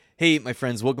Hey, my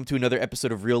friends, welcome to another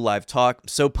episode of Real Live Talk. I'm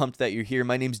so pumped that you're here.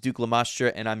 My name's Duke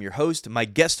Lamastra, and I'm your host. My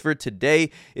guest for today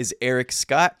is Eric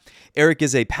Scott. Eric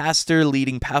is a pastor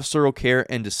leading pastoral care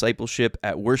and discipleship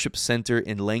at Worship Center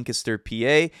in Lancaster,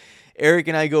 PA. Eric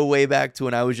and I go way back to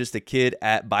when I was just a kid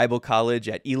at Bible College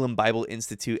at Elam Bible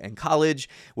Institute and College,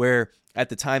 where at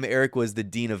the time, Eric was the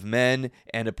dean of men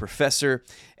and a professor,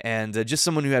 and just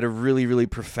someone who had a really, really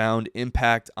profound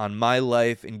impact on my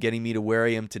life and getting me to where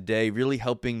I am today, really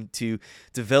helping to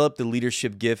develop the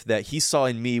leadership gift that he saw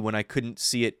in me when I couldn't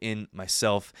see it in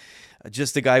myself.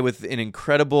 Just a guy with an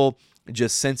incredible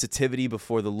just sensitivity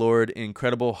before the Lord, an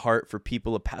incredible heart for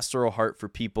people, a pastoral heart for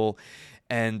people.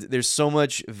 And there's so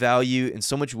much value and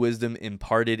so much wisdom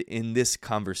imparted in this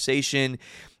conversation.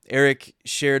 Eric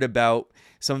shared about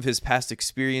some of his past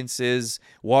experiences,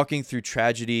 walking through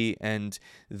tragedy, and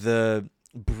the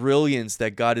brilliance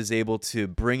that God is able to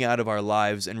bring out of our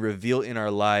lives and reveal in our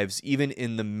lives, even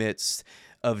in the midst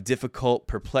of difficult,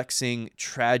 perplexing,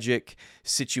 tragic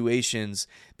situations,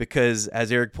 because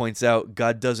as Eric points out,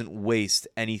 God doesn't waste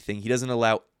anything. He doesn't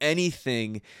allow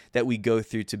anything that we go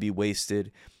through to be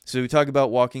wasted. So we talk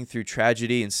about walking through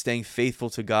tragedy and staying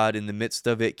faithful to God in the midst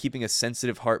of it, keeping a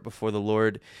sensitive heart before the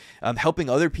Lord,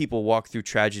 helping other people walk through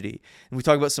tragedy. And we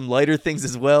talk about some lighter things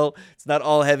as well. It's not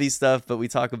all heavy stuff, but we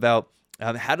talk about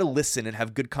how to listen and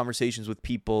have good conversations with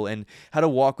people and how to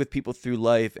walk with people through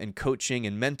life and coaching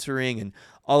and mentoring and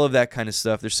all of that kind of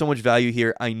stuff. There's so much value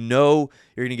here. I know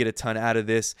you're going to get a ton out of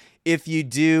this. If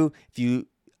you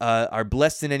are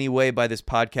blessed in any way by this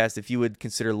podcast, if you would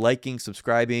consider liking,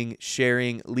 subscribing,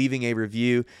 sharing, leaving a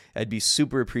review, I'd be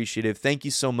super appreciative. Thank you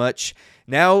so much.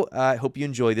 Now, I hope you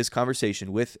enjoy this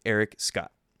conversation with Eric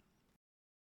Scott.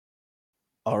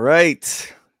 All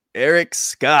right, Eric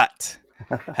Scott.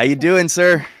 How you doing,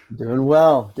 sir? Doing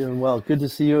well. Good to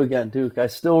see you again, Duke. I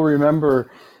still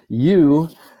remember you.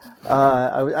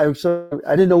 I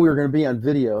didn't know we were going to be on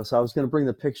video, so I was going to bring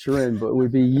the picture in, but it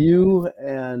would be you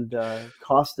and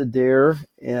Costa Dare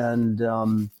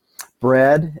and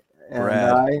Brad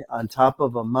I on top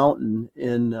of a mountain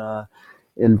in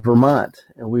Vermont,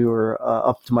 and we were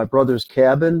up to my brother's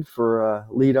cabin for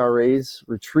Lead RA's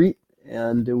retreat,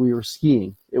 and we were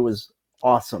skiing. It was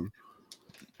awesome.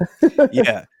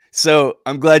 Yeah. So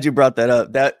I'm glad you brought that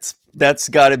up. That's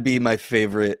got to be my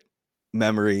favorite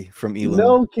memory from Elam.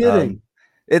 No kidding.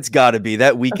 It's got to be.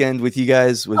 That weekend with you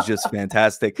guys was just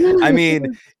fantastic. I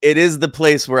mean, it is the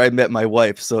place where I met my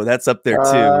wife, so that's up there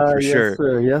too for yes, sure.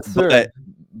 Sir. Yes, sir.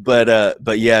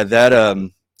 But yeah,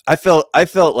 that I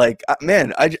felt like,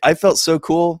 man, I felt so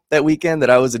cool that weekend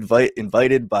that I was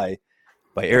invited by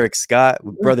Eric Scott,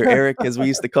 brother Eric, as we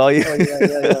used to call you. Oh,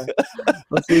 yeah.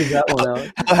 Let's leave that one out.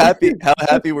 How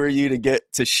happy were you to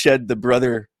get to shed the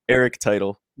brother Eric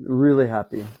title? Really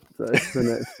happy. So it's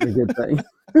been a good thing.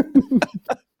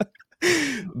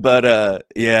 But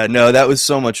yeah, no, that was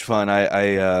so much fun.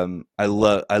 I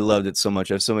loved it so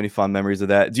much. I have so many fond memories of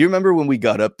that. Do you remember when we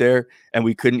got up there and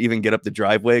we couldn't even get up the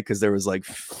driveway because there was like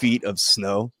feet of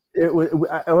snow?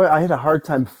 I had a hard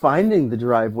time finding the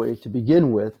driveway to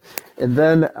begin with, and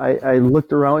then I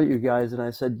looked around at you guys and I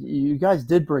said, "You guys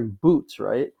did bring boots,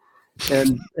 right?"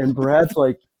 And Brad's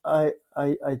like, "I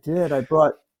did. I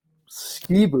brought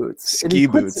ski boots." He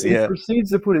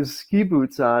proceeds to put his ski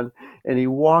boots on, and he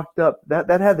walked up.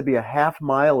 That had to be a half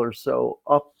mile or so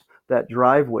up that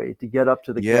driveway to get up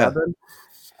to the cabin.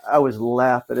 I was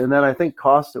laughing, and then I think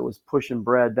Costa was pushing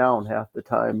Brad down half the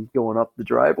time going up the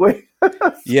driveway.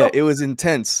 Yeah, it was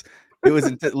intense.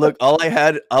 Look, I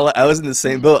was in the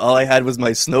same boat. All I had was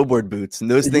my snowboard boots, and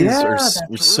those things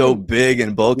were so big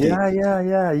and bulky.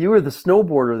 Yeah. You were the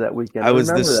snowboarder that weekend. I was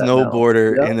the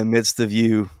snowboarder in the midst of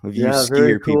you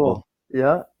skier people.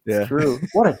 Yeah, it's true.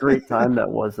 What a great time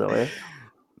that was, though, eh?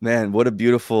 Man, what a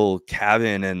beautiful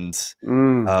cabin, and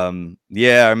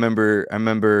I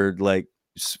remember like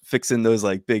fixing those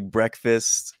like big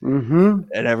breakfasts and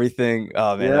everything.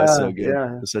 Oh man, that was so good.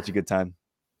 Yeah. It was such a good time.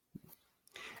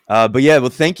 Well,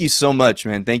 thank you so much,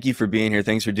 man. Thank you for being here.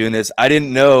 Thanks for doing this. I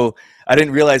didn't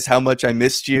realize how much I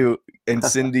missed you and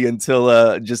Cindy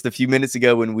until just a few minutes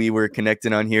ago when we were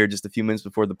connecting on here, just a few minutes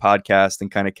before the podcast and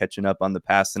kind of catching up on the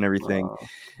past and everything.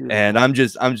 And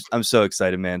I'm so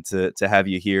excited, man, to have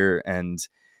you here. And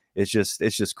it's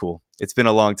just cool. It's been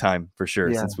a long time for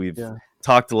sure since we've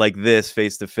talked like this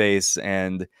face to face.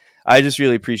 And I just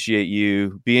really appreciate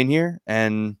you being here.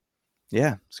 And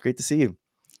yeah, it's great to see you.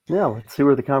 Yeah, let's see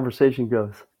where the conversation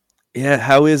goes. Yeah,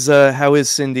 how is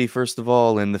Cindy, first of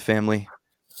all, and the family?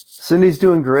 Cindy's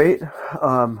doing great.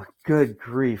 Good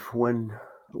grief. When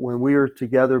we were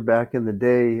together back in the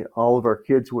day, all of our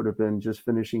kids would have been just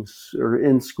finishing or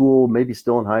in school, maybe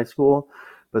still in high school.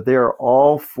 but they are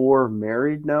all four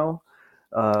married now.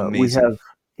 We Amazing. have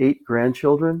 8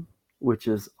 grandchildren, which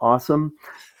is awesome.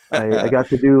 I got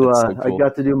to do That's so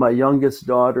cool. my youngest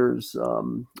daughter's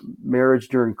marriage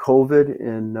during COVID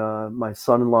in my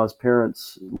son-in-law's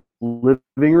parents'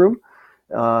 living room,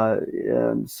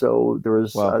 and so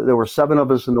Wow. there were 7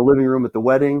 of us in the living room at the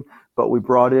wedding, but we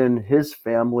brought in his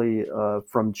family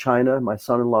from China. My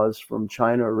son-in-law is from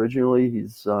China originally.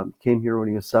 He's came here when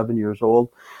he was 7 years old,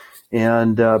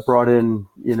 and brought in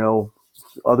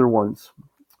other ones.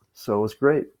 So it was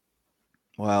great.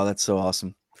 Wow, that's so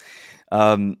awesome.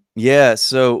 Yeah,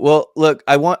 so well, look,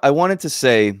 I wanted to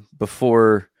say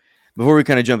before we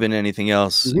kind of jump into anything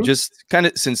else, Hmm. just kind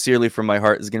of sincerely from my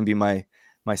heart is going to be my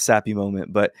sappy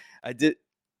moment, but I did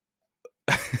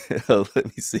let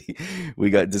me see. We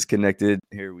got disconnected.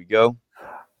 Here we go.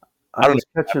 I I don't know. was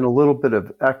catching a little bit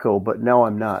of echo, but now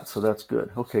I'm not, so that's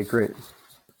good. Okay, great.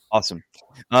 Awesome.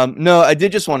 No, I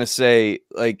did just want to say,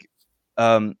 like,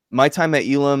 my time at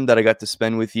Elam that I got to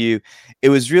spend with you, it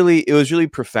was really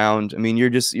profound. I mean,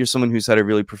 you're someone who's had a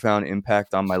really profound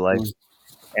impact on my life, Mm.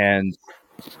 and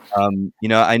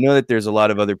I know that there's a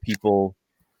lot of other people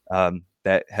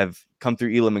that have come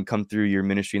through Elam and come through your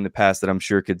ministry in the past that I'm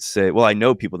sure could say. Well, I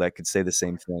know people that could say the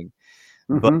same thing,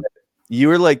 but Hmm. you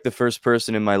were like the first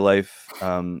person in my life,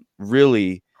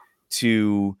 really,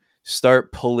 to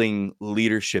start pulling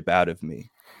leadership out of me.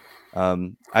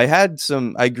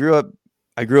 I grew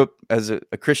up as a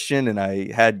Christian, and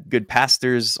I had good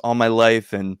pastors all my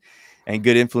life, and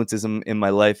good influences in my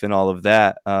life and all of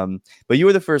that. But you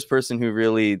were the first person who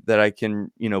really that I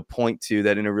can point to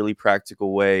that in a really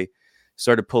practical way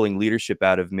started pulling leadership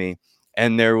out of me.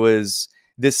 And there was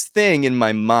this thing in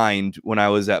my mind when I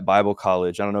was at Bible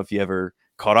college. I don't know if you ever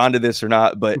caught on to this or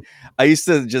not, but I used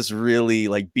to just really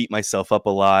like beat myself up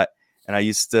a lot, and I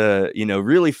used to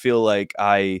really feel like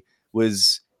I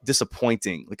was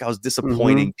disappointing. Like I was Hmm.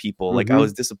 disappointing people. Like I Hmm.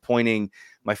 was disappointing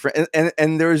my friend.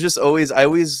 And there was just always, I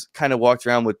always kind of walked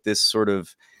around with this sort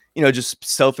of, just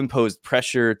self-imposed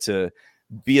pressure to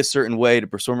be a certain way, to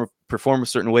perform a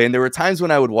certain way. And there were times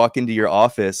when I would walk into your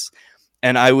office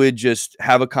and I would just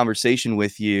have a conversation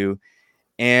with you,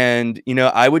 and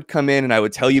I would come in and I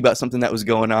would tell you about something that was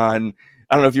going on.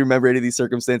 I don't know if you remember any of these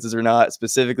circumstances or not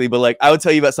specifically, but like I would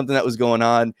tell you about something that was going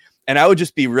on, and I would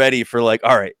just be ready for like,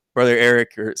 all right, brother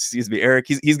Eric, or excuse me, Eric,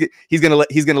 he's gonna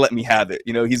let me have it.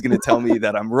 He's gonna tell me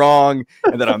that I'm wrong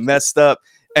and that I'm messed up.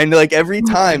 And like every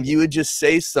time you would just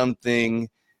say something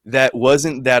that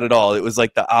wasn't that at all. It was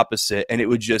like the opposite, and it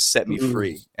would just set me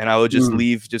free. And I would just Hmm.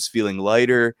 leave just feeling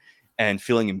lighter and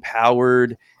feeling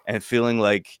empowered and feeling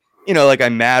like I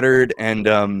mattered. And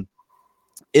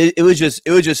it was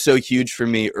just so huge for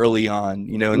me early on,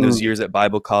 in those Hmm. years at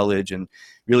Bible college, and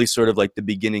really sort of like the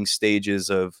beginning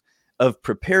stages of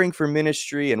preparing for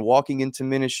ministry and walking into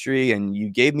ministry. And you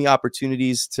gave me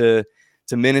opportunities to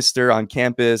minister on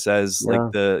campus as like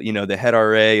Yeah. the head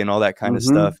RA and all that kind of Hmm.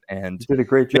 stuff. And You did a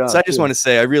great man, so I job just want too. to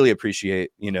say I really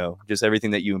appreciate just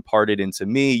everything that you imparted into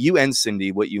me, you and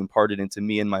Cindy, what you imparted into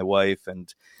me and my wife,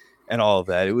 and all of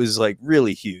that. It was like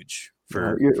really huge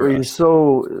for You're us.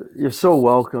 so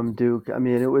welcome, Duke. I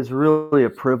mean, it was really a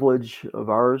privilege of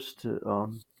ours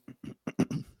to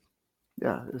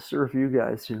yeah, to serve you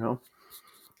guys. A Yeah.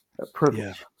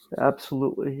 privilege,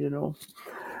 absolutely.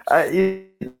 I,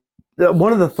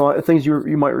 one of the things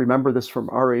you might remember this from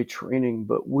RA training,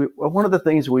 but one of the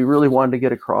things we really wanted to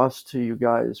get across to you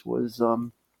guys was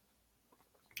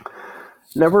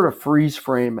never to freeze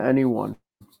frame anyone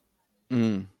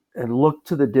Mm, and look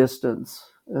to the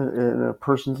distance in a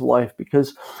person's life,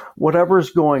 because whatever's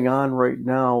going on right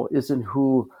now isn't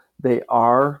who they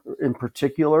are in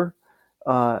particular.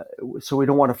 Uh, so we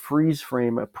don't want to freeze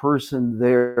frame a person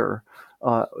there.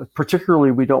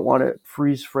 Particularly, we don't want to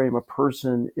freeze frame a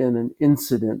person in an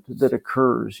incident that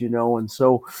occurs. And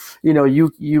so,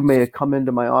 you may have come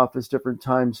into my office different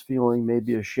times feeling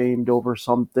maybe ashamed over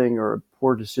something or a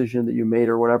poor decision that you made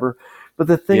or whatever. But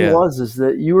the thing yeah. was, is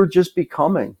that you were just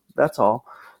becoming. That's all.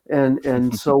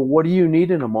 And so, what do you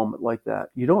need in a moment like that?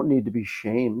 You don't need to be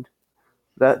shamed.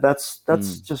 That's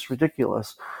Mm, just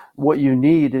ridiculous. What you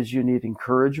need is you need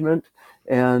encouragement,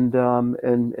 and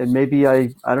maybe I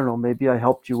don't know, maybe I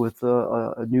helped you with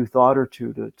a new thought or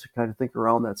two to kind of think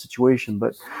around that situation.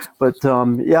 But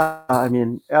yeah, I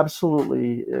mean,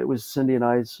 absolutely, it was Cindy and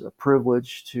I's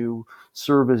privilege to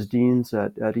serve as deans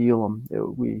at Elam.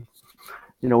 We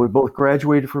both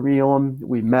graduated from Elam.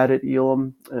 We met at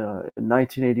Elam in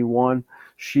 1981.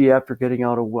 She after getting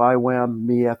out of YWAM,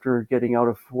 me after getting out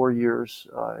of 4 years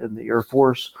in the Air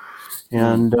Force.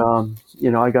 mm,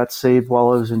 And I got saved while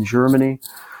I was in Germany.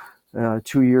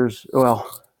 2 years,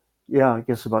 well, yeah, I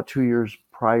guess about 2 years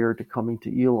prior to coming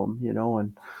to Elam,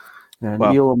 and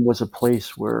Wow. Elam was a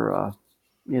place where,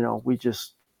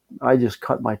 I just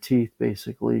cut my teeth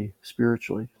basically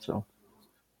spiritually. So,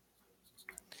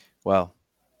 Wow.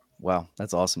 Wow.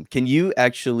 That's awesome. Can you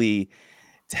actually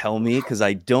tell me, because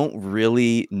I don't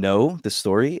really know the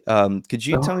story. Could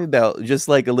you tell me about just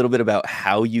like a little bit about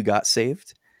how you got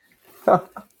saved?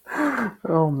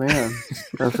 oh man,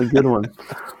 that's a good one.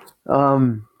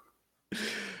 Um,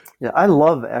 yeah, I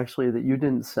love actually that you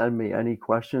didn't send me any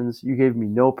questions. You gave me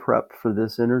no prep for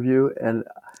this interview, and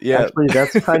Yeah. actually,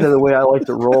 that's kind of the way I like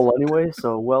to roll anyway.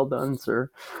 So, well done, sir.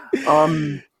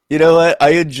 Um, You know what?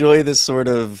 I enjoy the sort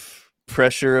of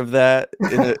pressure of that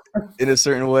in a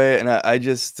certain way, and I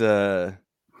just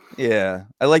yeah,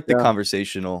 I like the yeah,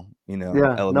 conversational, yeah.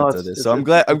 No, elements of this. So it's a I'm good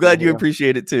glad thing. you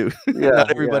appreciate it too. Yeah,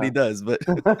 Not everybody yeah, does, but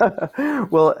yeah.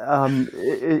 Well,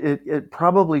 it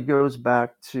probably goes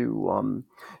back to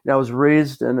I was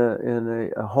raised in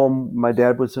a home. My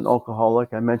dad was an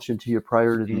alcoholic. I mentioned to you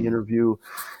prior to the Mm, interview,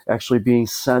 actually being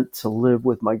sent to live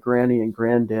with my granny and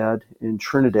granddad in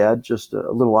Trinidad, just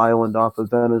a little island off of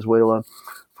Venezuela,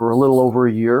 for a little over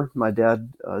a year. My dad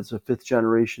is a fifth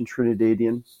generation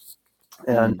Trinidadian,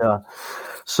 and mm,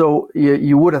 so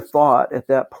you would have thought at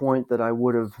that point that I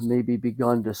would have maybe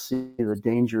begun to see the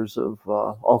dangers of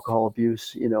alcohol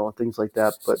abuse, and things like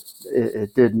that, but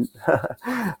it didn't.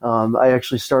 I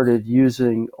actually started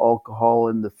using alcohol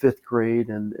in the fifth grade,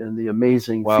 and the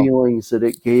amazing wow. feelings that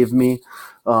it gave me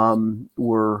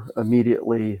were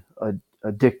immediately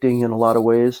addicting in a lot of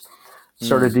ways.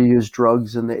 Started Mm, to use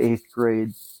drugs in the eighth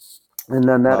grade, and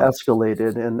then that wow.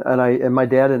 escalated, and my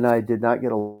dad and I did not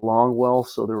get along well,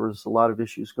 so there was a lot of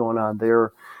issues going on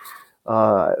there.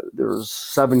 There was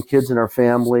 7 kids in our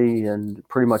family, and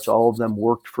pretty much all of them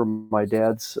worked for my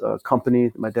dad's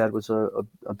company. My dad was a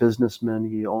businessman.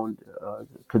 He owned a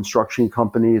construction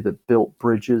company that built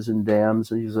bridges and dams.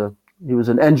 He was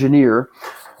an engineer.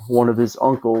 One of his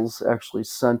uncles actually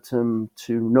sent him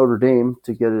to Notre Dame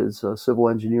to get his civil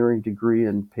engineering degree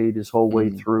and paid his whole way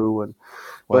Mm, through.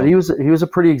 But wow. he was a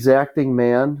pretty exacting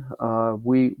man.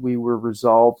 We were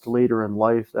resolved later in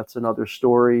life. That's another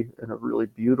story in a really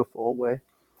beautiful way.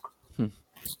 Hmm,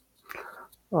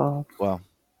 Uh, wow.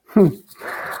 I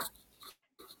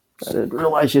didn't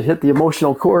realize you'd hit the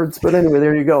emotional chords, but anyway,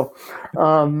 there you go.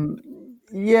 Um,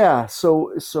 yeah,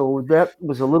 so that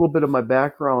was a little bit of my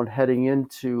background heading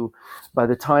into. By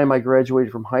the time I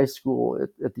graduated from high school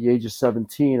at the age of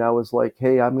 17, I was like,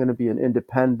 hey, I'm going to be an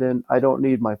independent. I don't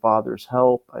need my father's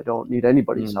help. I don't need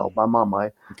anybody's help. Mm, I'm on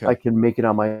my okay. I can make it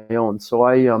on my own. So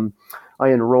I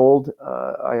enrolled.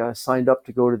 I signed up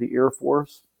to go to the Air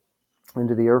Force.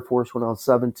 Into the Air Force when I was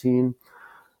 17.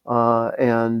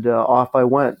 And off I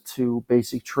went to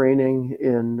basic training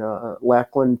in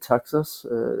Lackland, Texas,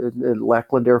 in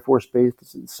Lackland Air Force Base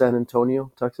in San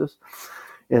Antonio, Texas.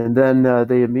 And then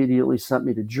they immediately sent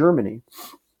me to Germany.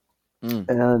 Mm,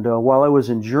 And while I was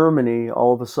in Germany,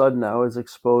 all of a sudden I was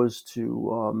exposed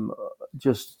to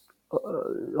just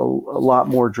a lot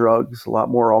more drugs, a lot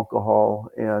more alcohol,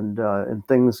 and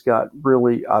things got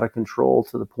really out of control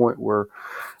to the point where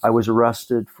I was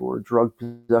arrested for drug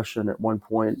possession at one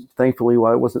point. Thankfully,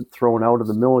 I wasn't thrown out of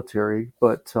the military,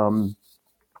 but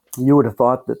you would have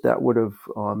thought that that would have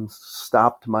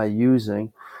stopped my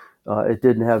using. mm,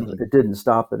 It didn't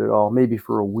stop it at all. Maybe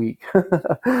for a week,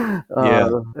 yeah.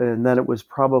 and then it was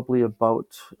probably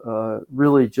about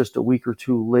really just a week or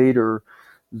two later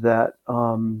that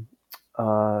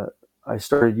uh, I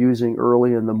started using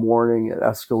early in the morning. It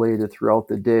escalated throughout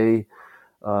the day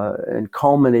and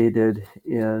culminated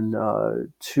in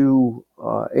 2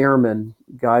 airmen,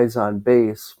 guys on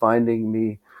base, finding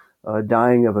me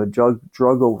dying of a drug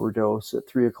overdose at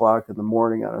 3 o'clock in the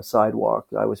morning on a sidewalk.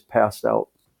 I was passed out.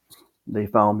 They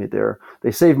found me there.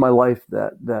 They saved my life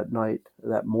that night,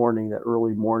 that morning, that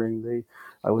early morning.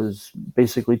 I was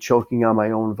basically choking on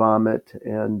my own vomit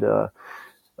and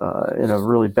in a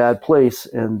really bad place,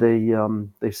 and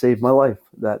they saved my life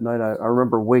that night. I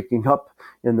remember waking up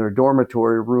in their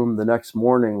dormitory room the next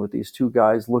morning with these 2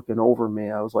 guys looking over me.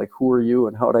 I was like, "Who are you,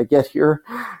 and how did I get here?"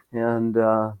 And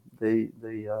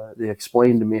they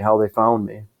explained to me how they found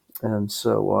me, and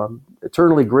so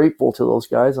eternally grateful to those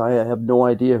guys. I have no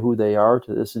idea who they are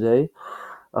to this day,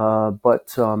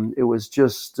 but it was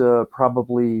just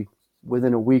probably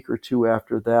within a week or two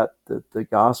after that that the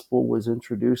gospel was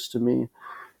introduced to me,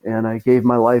 and I gave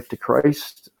my life to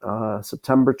Christ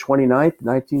September 29th,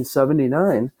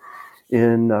 1979,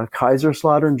 in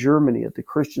Kaiserslautern, Germany, at the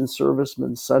Christian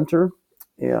Servicemen Center.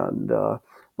 And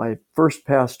my first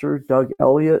pastor, Doug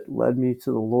Elliott, led me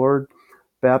to the Lord,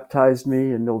 baptized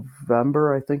me in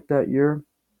November, I think, that year.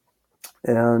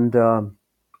 and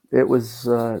it was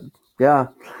yeah.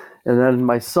 And then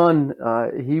my son,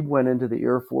 he went into the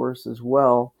Air Force as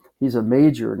well. He's a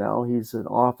major now. He's an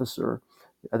officer.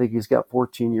 I think he's got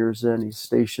 14 years in. He's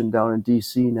stationed down in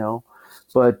D.C. now.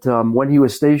 But when he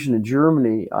was stationed in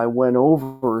Germany, I went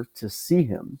over to see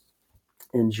him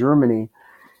in Germany,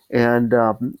 and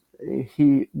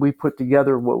we put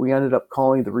together what we ended up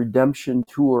calling the Redemption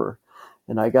Tour,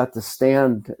 and I got to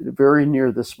stand very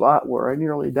near the spot where I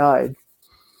nearly died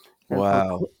and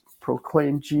Wow.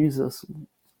 proclaim Jesus,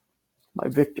 my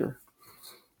victor.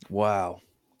 Wow.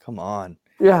 Come on.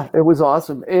 Yeah, it was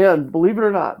awesome. And believe it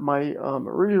or not, my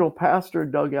original pastor,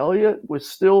 Doug Elliott, was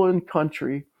still in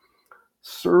country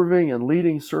serving and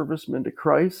leading servicemen to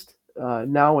Christ,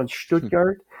 now in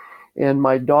Stuttgart. And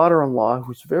my daughter-in-law,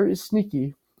 who's very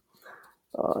sneaky,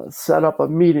 set up a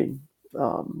meeting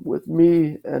with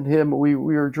me and him. We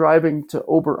were driving to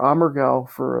Oberammergau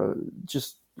for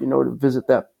just, to visit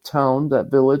that town,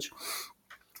 that village.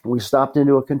 We stopped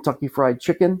into a Kentucky Fried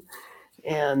Chicken,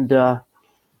 and I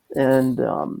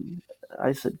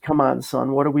said, "Come on,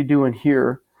 son, what are we doing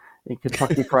here in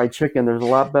Kentucky Fried Chicken? There's a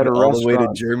lot better All the way to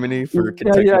restaurants." Germany for Yeah,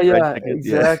 Kentucky yeah, Fried yeah, Chicken. Yeah.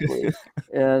 exactly.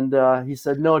 And he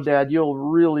said, "No, Dad, you'll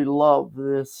really love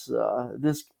this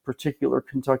particular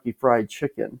Kentucky Fried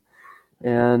Chicken."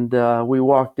 And we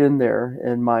walked in there,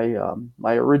 and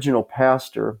my original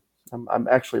pastor. I'm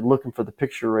actually looking for the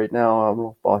picture right now. I don't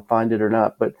know if I'll find it or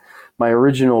not, but my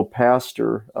original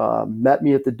pastor met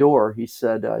me at the door. He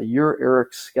said, "You're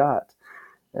Eric Scott."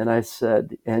 And I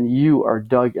said, "And you are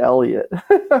Doug Elliott."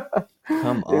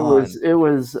 Come It on.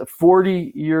 was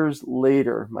 40 years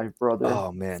later, my brother.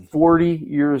 Oh man, 40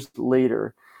 years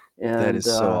later, that and is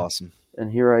so awesome.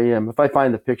 here I am. If I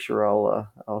find the picture,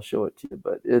 I'll show it to you.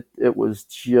 But it was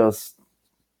just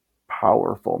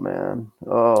powerful, man.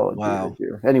 Oh dear, Wow.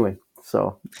 dear. Anyway,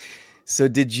 so So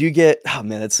did you get, oh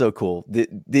man, that's so cool.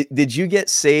 Did you get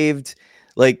saved?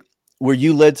 Like, were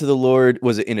you led to the Lord?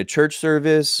 Was it in a church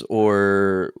service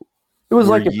or it was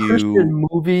were like a you Christian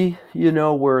movie,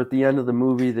 where at the end of the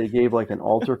movie they gave like an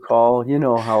altar call. You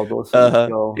know how those things uh-huh.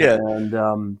 go. Yeah.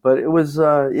 And but it was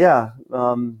yeah.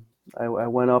 I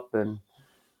went up and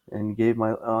gave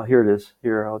my here it is.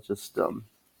 Here I'll just I don't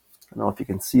know if you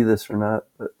can see this or not,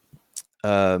 but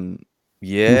Um can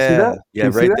you see yeah. that? Yeah, Can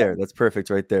you see right that? there. That's perfect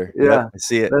right there. Yep, Yeah, I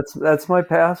see it. that's my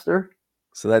pastor.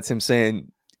 So that's him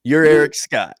saying, "You're Eric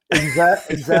Scott."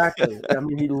 Exactly. I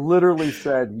mean, he literally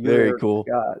said, "You're Very Eric cool.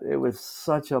 Scott." It was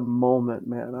such a moment,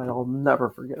 man. I'll never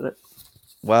forget it.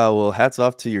 Wow, well, hats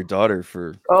off to your daughter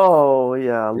Oh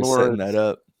yeah, for setting that Laura's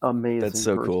up. That's amazing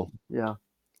so cool. person. Yeah,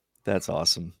 That's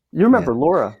awesome. you Man. remember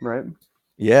Laura, right?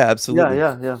 Yeah, Yeah, absolutely.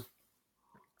 yeah, yeah.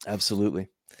 Absolutely.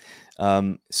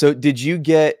 So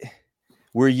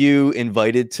were you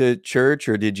invited to church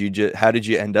or did you how did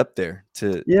you end up there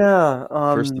Yeah.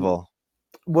 first of all?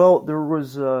 Well, there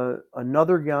was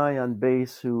another guy on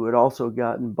base who had also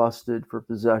gotten busted for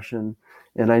possession,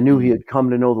 and I knew he Mm, had come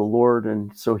to know the Lord,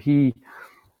 and so he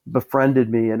befriended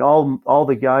me. And all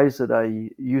the guys that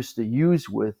I used to use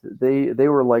with, they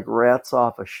were like rats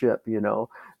off a ship. They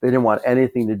didn't want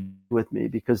anything to do with me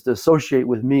because to associate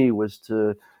with me was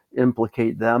to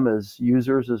implicate them as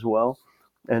users as well.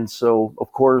 And so,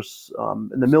 of course,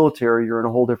 in the military, you're in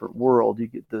a whole different world. You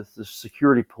get the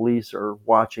security police are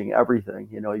watching everything.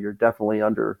 You're definitely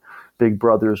under Big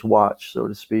Brother's watch, so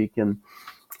to speak. And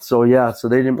so, yeah, so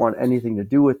they didn't want anything to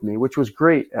do with me, which was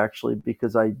great actually,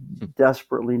 because I mm.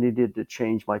 desperately needed to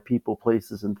change my people,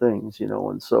 places, and things.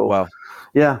 And so, Wow.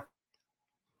 yeah,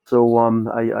 so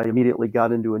I immediately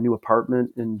got into a new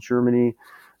apartment in Germany.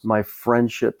 My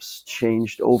friendships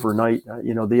changed overnight.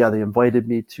 They invited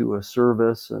me to a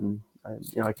service, and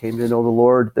I came to know the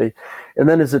Lord. And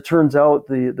then as it turns out,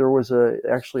 there was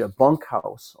actually a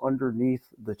bunkhouse underneath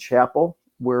the chapel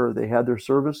where they had their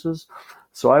services.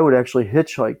 So I would actually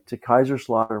hitchhike to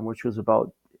Kaiserslautern, which was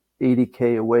about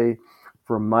 80K away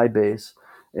from my base,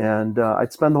 and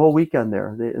I'd spend the whole weekend there.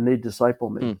 And they'd disciple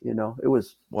me. Mm, It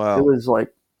wow. was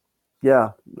like,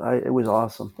 yeah, it was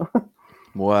awesome.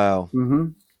 Wow. Hmm.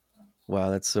 Wow,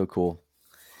 that's so cool.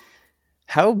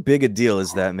 How big a deal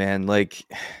is that, man? Like,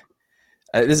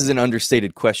 this is an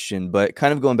understated question, but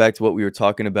kind of going back to what we were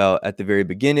talking about at the very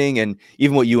beginning, and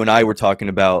even what you and I were talking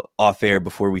about off air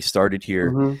before we started here,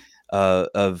 Hmm.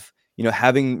 of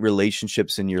having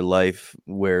relationships in your life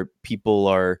where people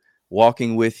are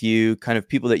walking with you, kind of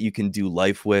people that you can do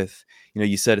life with.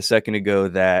 You said a second ago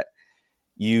that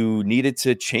you needed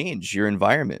to change your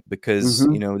environment because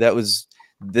Hmm. that was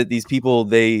that these people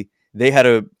they had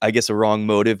I guess a wrong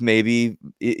motive maybe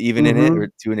even in it, or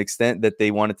Hmm. to an extent that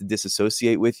they wanted to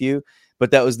disassociate with you,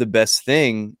 but that was the best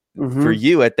thing for Mm-hmm.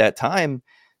 you at that time,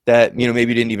 that, maybe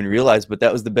you didn't even realize, but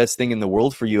that was the best thing in the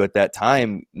world for you at that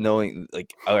time, knowing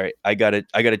like, all right, I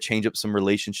gotta change up some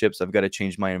relationships. I've got to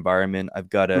change my environment. I've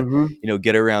got to, Mm-hmm.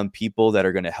 get around people that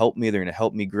are going to help me. They're going to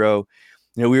help me grow.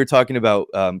 We were talking about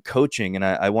coaching, and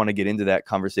I want to get into that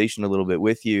conversation a little bit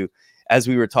with you. As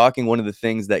we were talking, one of the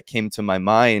things that came to my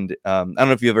mind, I don't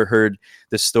know if you ever heard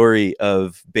the story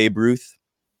of Babe Ruth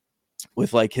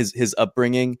with like his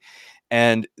upbringing,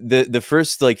 and the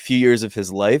first like few years of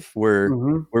his life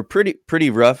Mm-hmm. were pretty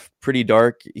rough, pretty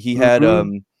dark.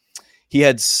 Mm-hmm. He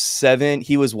had seven.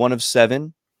 He was one of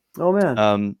seven Oh man,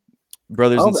 um,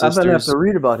 brothers and I'm gonna have sisters. to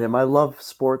read about him. I love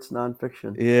sports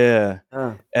nonfiction. Yeah.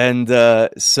 Yeah.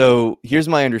 And so here's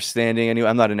my understanding. Anyway,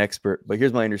 I'm not an expert, but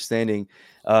here's my understanding.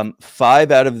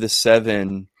 Five out of the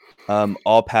seven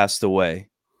all passed away.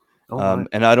 Oh my.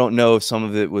 And I don't know if some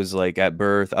of it was like at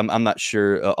birth. I'm not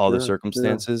sure all the Sure. Sure.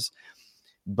 circumstances,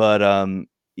 but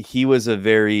he was a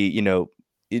very,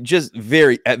 just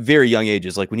very at very young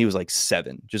ages, like when he was like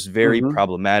seven, just very Mm-hmm.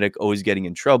 problematic, always getting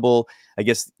in trouble. I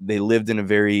guess they lived in a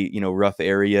very, rough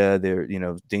area. They're,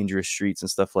 dangerous streets and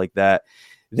stuff like that.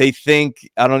 I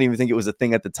don't even think it was a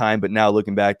thing at the time, but now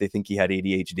looking back, they think he had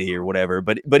ADHD or whatever.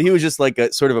 But he was just like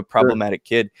a sort of a Sure. problematic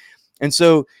kid. And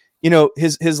so,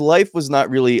 his life was not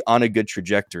really on a good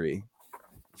trajectory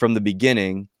from the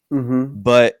beginning. Mm-hmm.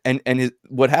 But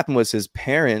what happened was his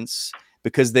parents,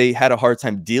 because they had a hard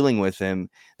time dealing with him,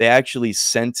 they actually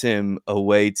sent him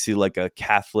away to like a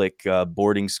Catholic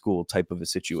boarding school type of a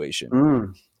situation.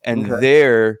 Mm. And Okay.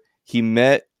 there he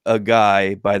met a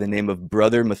guy by the name of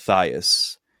Brother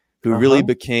Matthias, who really Uh-huh.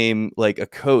 became like a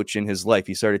coach in his life.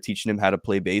 He started teaching him how to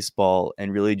play baseball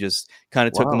and really just kind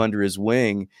of took him Wow. under his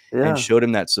wing and Yeah. showed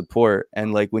him that support.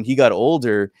 And like when he got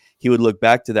older, he would look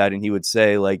back to that and he would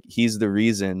say, like, he's the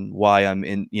reason why I'm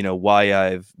in, why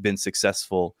I've been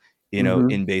successful, Mm-hmm.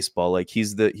 in baseball. Like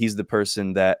he's the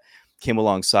person that came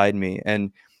alongside me.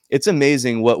 And it's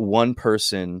amazing what one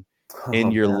person in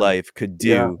Oh your man. life could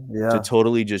Yeah. do to Yeah.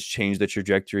 totally just change the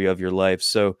trajectory of your life.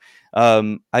 So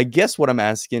I guess what I'm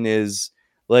asking is,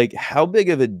 like, how big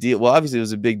of a deal? Well, obviously it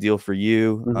was a big deal for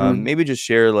you. Mm-hmm. Maybe just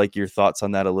share like your thoughts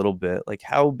on that a little bit, like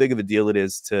how big of a deal it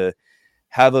is to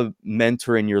have a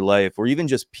mentor in your life, or even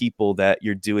just people that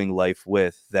you're doing life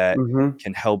with that Mm-hmm.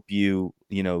 can help you,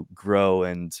 grow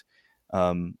and,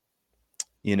 um,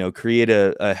 create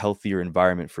a healthier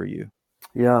environment for you.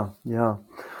 Yeah. Yeah.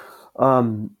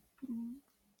 Um,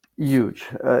 Huge.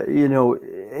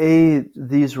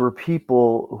 These were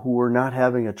people who were not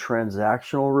having a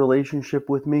transactional relationship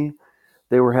with me.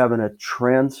 They were having a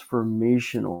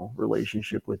transformational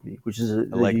relationship with me, which is I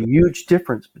there's a like that. huge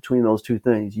difference between those two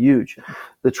things. Huge.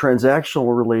 The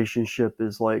transactional relationship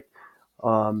is like,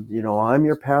 I'm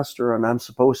your pastor and I'm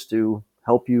supposed to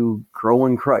help you grow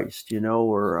in Christ,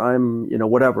 or I'm,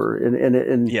 whatever.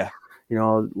 And Yeah.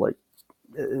 like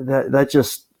that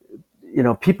just,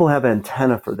 people have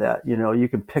antenna for that. You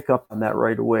can pick up on that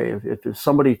right away. If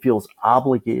somebody feels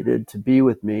obligated to be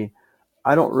with me,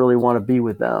 I don't really want to be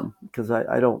with them because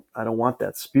I don't want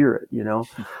that spirit.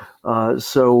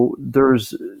 So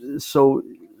there's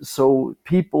so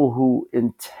people who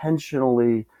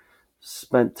intentionally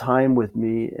spent time with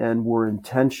me and were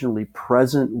intentionally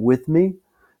present with me,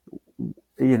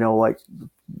 like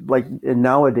and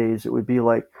nowadays it would be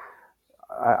like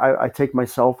I take my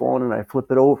cell phone and I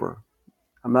flip it over.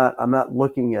 I'm not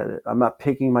looking at it. I'm not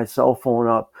picking my cell phone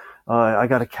up. I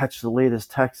got to catch the latest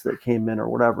text that came in or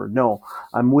whatever. No,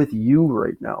 I'm with you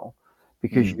right now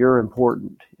because Mm. you're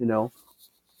important.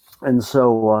 And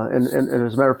so, and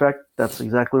as a matter of fact, that's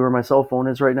exactly where my cell phone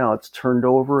is right now. It's turned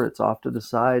over. It's off to the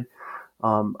side.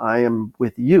 I am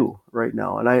with you right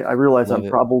now, and I realize I'm Love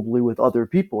it. probably with other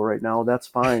people right now. That's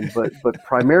fine, but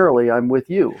primarily I'm with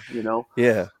you.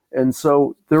 Yeah. And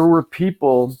so there were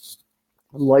people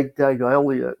like Doug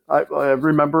Elliott. I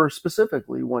remember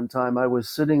specifically one time I was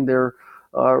sitting there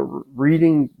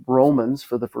reading Romans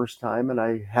for the first time, and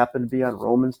I happened to be on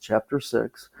Romans chapter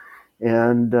 6.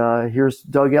 And here's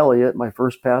Doug Elliott, my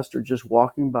first pastor, just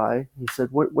walking by. He said,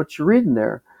 "What you reading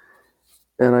there?"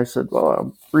 And I said, "Well,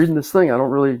 I'm reading this thing. I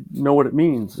don't really know what it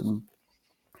means." And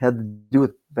had to do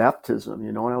with baptism.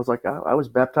 And I was like, I was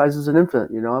baptized as an infant.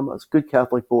 I'm a good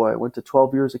Catholic boy. I went to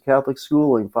 12 years of Catholic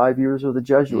schooling, 5 years with the Mm.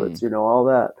 Jesuits, all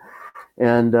that.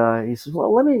 And he says,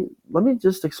 well, let me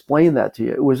just explain that to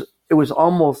you. It was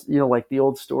almost, like the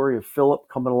old story of Philip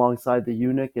coming alongside the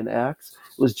eunuch in Acts.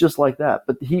 It was just like that.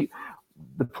 But the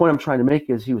point I'm trying to make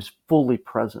is he was fully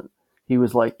present. He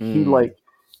was like, he Mm. like,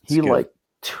 It's he good. like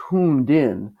tuned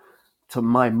in to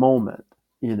my moment,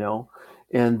 you know?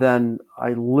 And then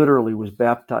I literally was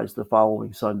baptized the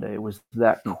following Sunday. It was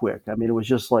that quick. I mean, it was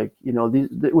just like,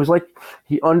 it was like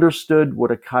he understood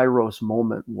what a Kairos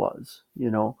moment was,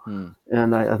 Mm.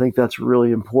 and I think that's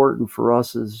really important for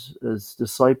us as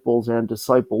disciples and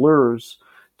disciplers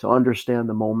to understand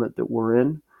the moment that we're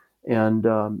in, and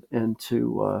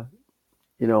to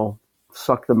you know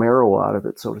suck the marrow out of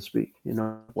it, so to speak.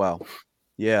 Wow.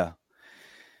 Yeah.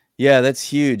 Yeah, that's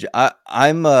huge.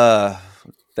 I'm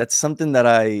that's something that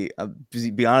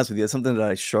to be honest with you, that's something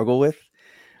that I struggle with.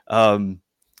 Um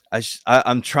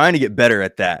I'm trying to get better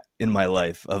at that in my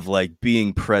life, of like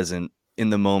being present in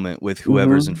the moment with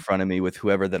whoever's in Hmm. front of me, with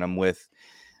whoever that I'm with.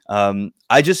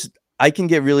 I can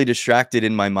get really distracted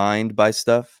in my mind by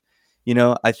stuff.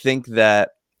 I think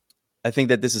that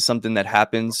this is something that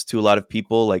happens to a lot of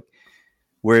people. Like,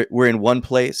 we're in one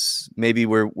place, maybe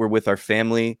we're with our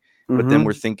family, but then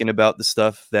we're Hmm. thinking about the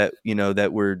stuff that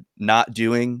that we're not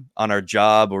doing on our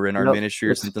job or in our Yep. ministry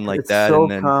or it's something like it's that. so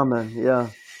And then, common. Yeah.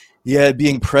 yeah,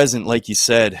 being present, like you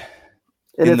said,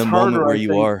 And in it's the moment harder, where I you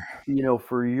think, are.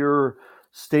 for your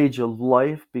stage of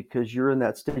life, because you're in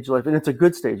that stage of life, and it's a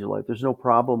good stage of life. There's no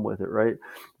problem with it, right?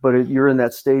 But you're in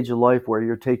that stage of life where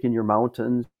you're taking your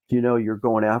mountains. You're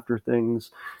going after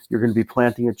things. You're going to be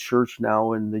planting a church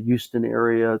now in the Houston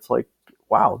area. It's like,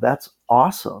 wow, that's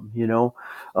awesome.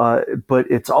 But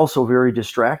it's also very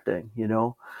distracting.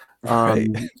 Right.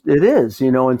 It is,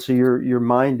 and so your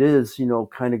mind is,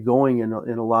 kind of going in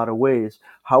a lot of ways.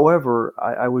 However,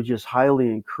 I would just highly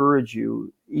encourage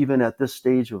you, even at this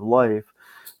stage of life,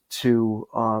 to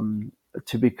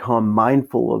become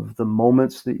mindful of the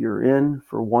moments that you're in,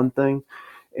 for one thing,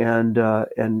 and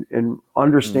Mm,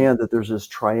 understand that there's this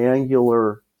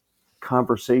triangular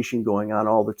conversation going on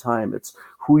all the time. It's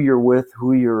who you're with,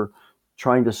 who you're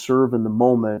trying to serve in the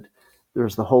moment.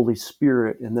 There's the Holy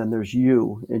Spirit, and then there's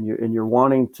you, and you're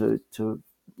wanting to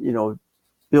you know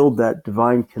build that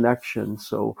divine connection.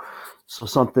 So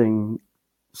something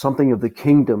of the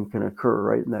kingdom can occur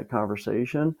right in that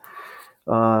conversation.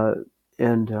 Uh,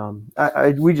 and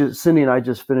we just Cindy and I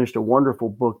just finished a wonderful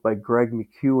book by Greg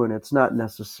McKeown. It's not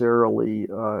necessarily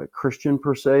Christian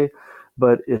per se,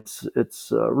 but it's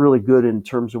really good in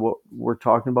terms of what we're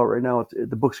talking about right now.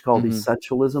 The book's called hmm.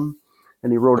 Essentialism,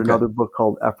 and he wrote Okay. another book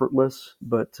called Effortless.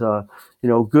 But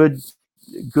good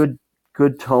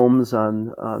good tomes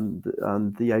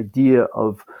on the idea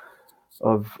of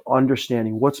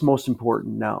understanding what's most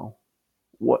important now.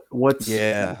 What's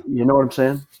Yeah. you know what I'm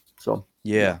saying? So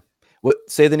yeah. Yeah. What?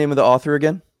 Say the name of the author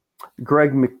again.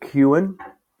 Greg McKeown.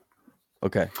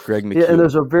 Okay, Greg Yeah, and McKeown.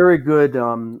 there's a very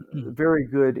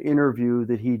good interview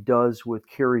that he does with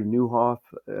Carey Nieuwhof.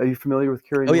 Are you familiar with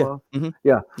Carey Oh yeah. Nieuwhof? Hmm.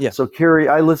 Yeah. Yeah. So Carey,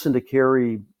 I listen to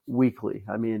Carey weekly.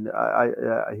 I mean,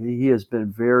 he has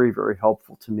been very, very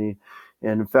helpful to me.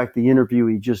 And in fact, the interview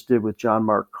he just did with John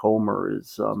Mark Comer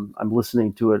is, I'm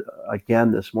listening to it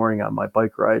again this morning on my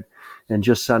bike ride, and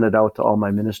just sent it out to all my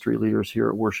ministry leaders here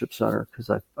at Worship Center, because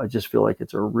I just feel like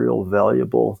it's a real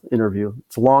valuable interview.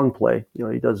 It's a long play.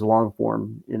 He does long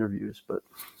form interviews, but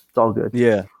it's all good.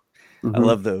 Yeah. I Hmm.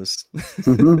 love those.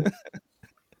 Hmm.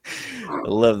 I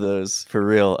love those for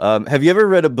real. Have you ever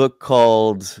read a book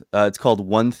called it's called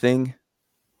One Thing?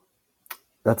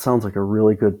 That sounds like a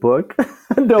really good book.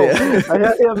 No, Yeah. I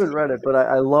haven't read it, but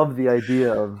I love the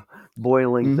idea of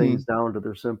boiling Hmm. things down to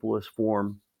their simplest form,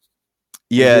 and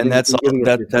Yeah, and giving that's all it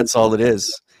the that's attention. all it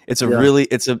is. Yeah.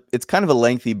 It's kind of a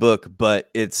lengthy book,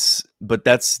 but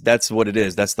that's what it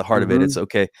is. That's the heart of it. It's Hmm.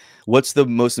 okay. What's the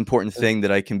most important thing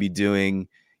that I can be doing?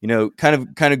 Kind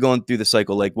of going through the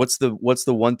cycle. Like, what's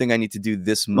the one thing I need to do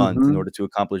this month in Hmm. order to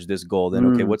accomplish this goal? Then,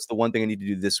 okay, Mm. what's the one thing I need to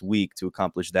do this week to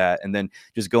accomplish that? And then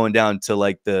just going down to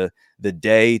like the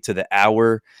day, to the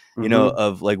hour, Hmm.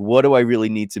 of like, what do I really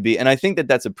need to be? And I think that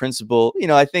that's a principle.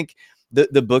 I think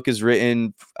the book is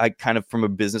written, I kind of from a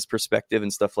business perspective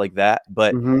and stuff like that,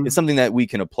 but it's Hmm. something that we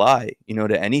can apply,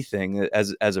 to anything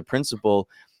as a principle.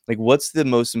 Like, what's the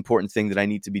most important thing that I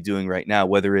need to be doing right now?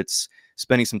 Whether it's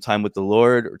spending some time with the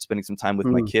Lord, or spending some time with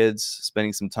my Mm. kids,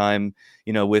 spending some time,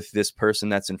 with this person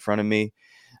that's in front of me.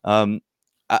 Um,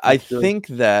 I That's good. think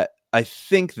that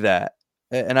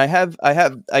and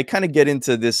I kind of get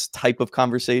into this type of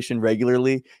conversation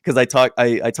regularly, because I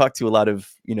talk to a lot of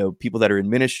people that are in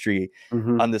ministry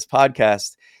Hmm. on this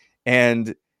podcast.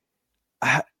 And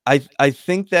I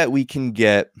think that we can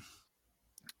get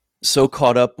so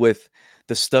caught up with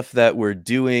the stuff that we're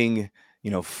doing,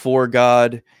 for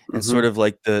God, and sort Hmm. of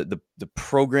like the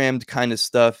programmed kind of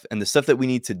stuff, and the stuff that we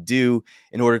need to do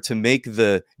in order to make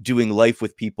the doing life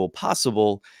with people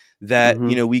possible, that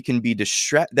Hmm. we can be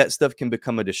that stuff can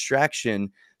become a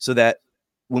distraction, so that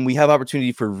when we have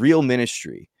opportunity for real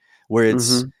ministry, where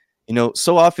it's, Mm-hmm.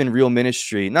 so often real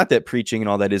ministry, not that preaching and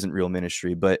all that isn't real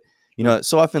ministry, but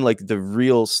so often like the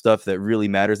real stuff that really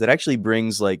matters, that actually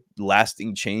brings like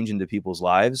lasting change into people's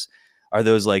lives, are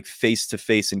those like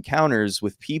face-to-face encounters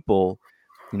with people,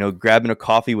 grabbing a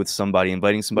coffee with somebody,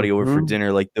 inviting somebody over for Mm-hmm.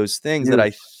 dinner, like those things that I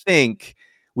Huge. think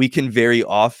we can very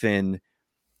often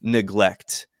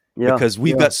neglect Yeah. because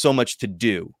we've Yeah. got so much to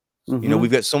do. Mm-hmm.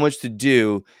 We've got so much to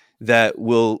do that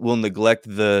we'll neglect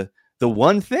the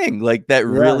one thing like that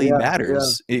Yeah. really Yeah. Yeah.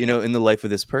 matters, in the life of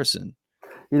this person.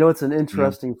 It's an You know,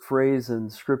 interesting phrase in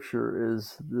scripture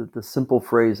is the simple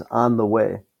phrase on the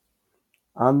way.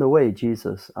 On the way,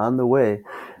 Jesus, on the way.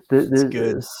 it's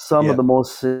good. Some of Yeah, the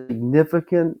most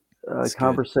significant it's good.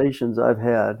 conversations I've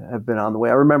had have been on the way.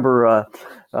 I remember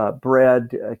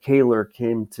Brad Kaler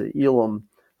came to Elam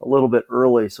a little bit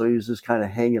early, so he was just kind of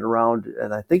hanging around,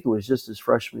 and I think it was just his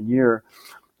freshman year.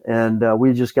 And we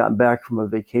had just gotten back from a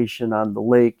vacation on the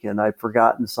lake, and I'd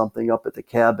forgotten something up at the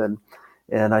cabin.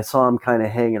 And I saw him kind of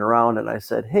hanging around, and I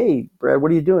said, "Hey, Brad,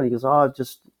 what are you doing?" He goes, "Oh, I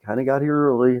just kind of got here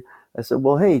early." I said,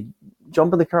 "Well, hey,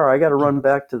 jump in the car. I got to run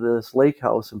back to this lake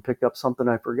house and pick up something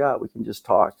I forgot. We can just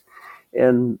talk."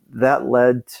 And that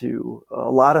led to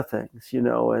a lot of things,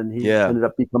 and he Yeah. ended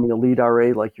up becoming a lead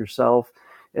RA like yourself.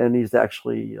 And he's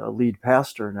actually a lead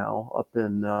pastor now up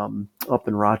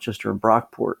in Rochester and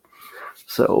Brockport.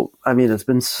 So, I mean, it's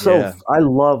been Yeah. I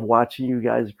love watching you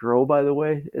guys grow, by the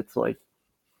way. It's like,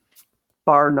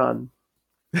 bar none,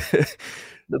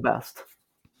 the best.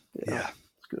 Yeah, Yeah.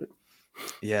 it's good.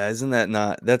 Yeah, isn't that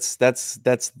not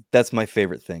that's my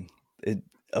favorite thing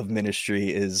of ministry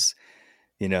is,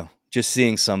 just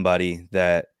seeing somebody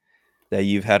that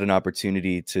you've had an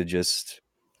opportunity to just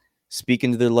speak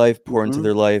into their life, pour into Mm-hmm.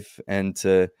 their life, and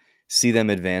to see them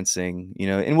advancing,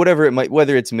 in whatever it might,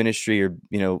 whether it's ministry or,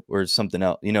 or something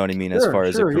else, you know what I mean, as Sure, far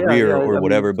as a sure. Yeah, career yeah. or I mean,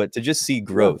 whatever, but to just see yeah,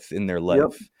 growth in their yep.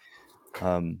 life.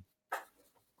 Um,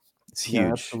 it's Yeah,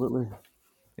 huge. absolutely.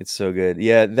 It's so good.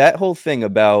 Yeah, that whole thing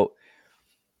about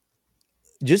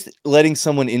just letting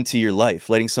someone into your life,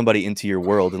 letting somebody into your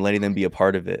world and letting them be a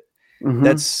part of it. Mm-hmm.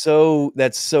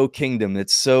 That's so kingdom.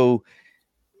 It's so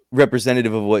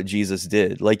representative of what Jesus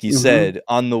did. Like you Mm-hmm. said,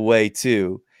 on the way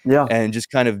to, Yeah, and just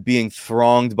kind of being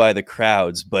thronged by the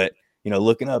crowds, but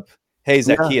looking up, hey, yeah,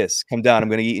 Zacchaeus, come down. I'm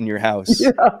going to eat in your house.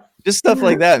 yeah. Just stuff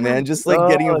like that, man. Just like Oh,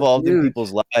 getting it's involved in huge.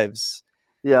 people's lives.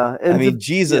 Yeah, I and mean,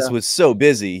 Jesus yeah, was so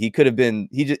busy. He could have been,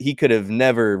 he could have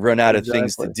never run out of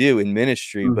things to exactly. do in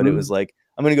ministry, but it Mm-hmm. was like,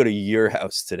 I'm going to go to your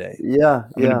house today. Yeah,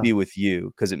 I'm going to yeah. be with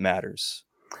you because it matters.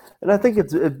 And I think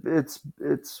it's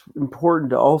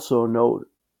important to also note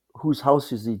whose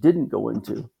houses he didn't go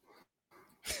into.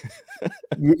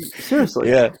 Seriously,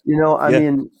 Yeah. I Yeah.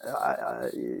 mean,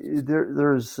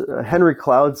 there's Henry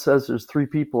Cloud says there's three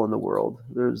people in the world.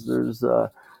 There's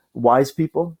wise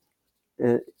people,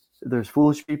 uh, there's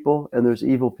foolish people, and there's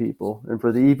evil people. And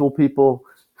for the evil people,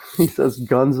 he says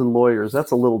guns and lawyers.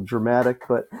 That's a little dramatic,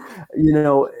 but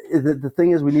the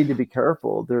thing is, we need to be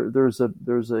careful. There's a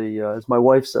as my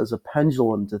wife says, a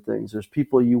pendulum to things. There's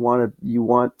people you want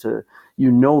to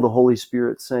the Holy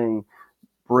Spirit saying,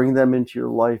 bring them into your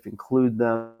life, include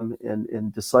them,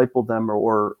 and disciple them,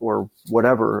 or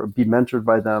whatever, be mentored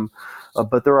by them.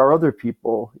 But there are other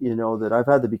people, that I've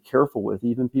had to be careful with,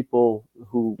 even people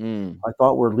who Mm. I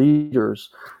thought were leaders.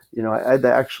 I had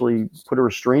to actually put a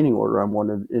restraining order on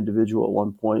one individual at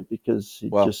one point because he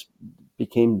Wow. just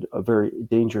became a very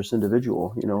dangerous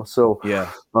individual. So Yeah.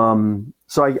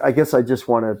 I guess I just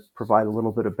want to provide a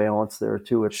little bit of balance there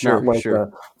too. It's not Sure. like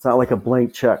Sure. a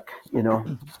blank check.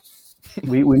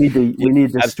 We need to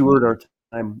Yeah, steward absolutely. our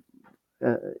time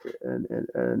uh,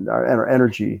 and our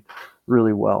energy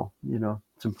really well.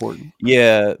 It's important.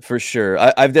 Yeah, for sure.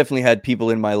 I've definitely had people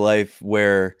in my life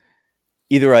where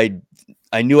either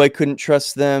I knew I couldn't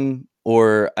trust them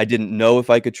or I didn't know if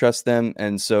I could trust them,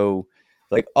 and so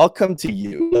like I'll come to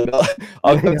you. Like,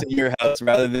 I'll come Yeah. to your house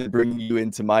rather than bringing you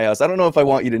into my house. I don't know if I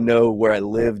want you to know where I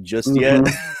live just yet.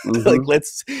 Mm-hmm. Like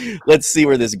Mm-hmm. let's see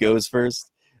where this goes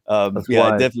first. That's Yeah,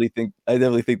 wise. I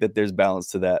definitely think that there's balance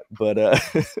to that. But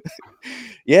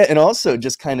yeah, and also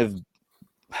just kind of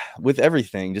with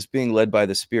everything, just being led by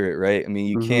the Spirit, right? I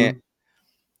mean, Mm-hmm.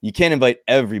 you can't invite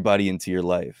everybody into your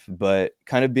life, but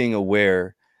kind of being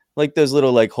aware, like those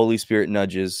little like Holy Spirit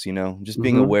nudges, just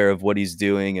being Mm-hmm. aware of what he's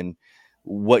doing and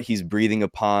what he's breathing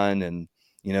upon, and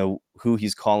who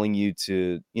he's calling you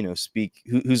to, speak,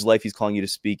 whose life he's calling you to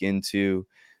speak into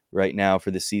right now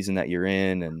for the season that you're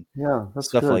in, and Yeah, that's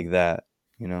stuff good. like that.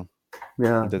 I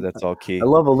Yeah. think that that's all I key.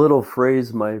 love a little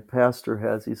phrase my pastor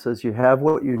has. He says, "You have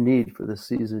what you need for the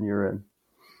season you're in."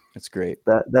 That's great.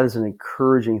 That is an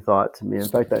encouraging thought to me. In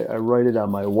fact, I write it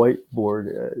on my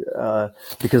whiteboard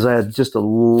because I had just a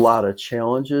lot of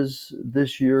challenges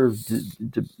this year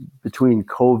between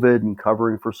COVID and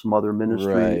covering for some other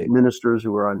Right. ministers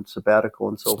who were on sabbatical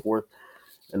and so forth.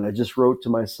 And I just wrote to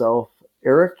myself,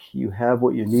 Eric, you have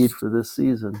what you need for this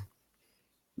season.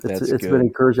 That's It's been good.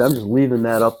 encouraging. I'm just leaving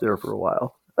that up there for a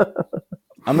while.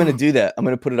 I'm going to do that. I'm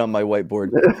going to put it on my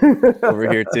whiteboard over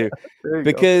here too. There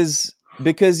you go.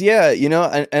 Because yeah,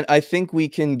 and I think we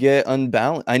can get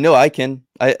unbalanced. I know I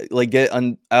like get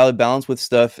out of balance with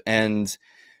stuff and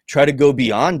try to go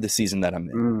beyond the season that I'm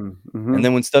in. And Mm-hmm.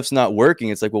 then when stuff's not working,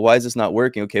 it's like, well, why is this not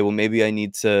working? Okay, well, maybe I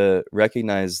need to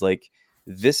recognize like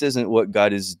this isn't what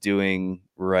God is doing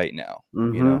right now,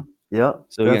 Mm-hmm. Yeah,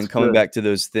 So that's again, coming good. back to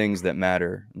those things that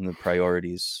matter and the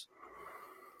priorities,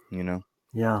 you know.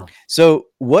 Yeah. So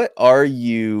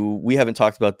we haven't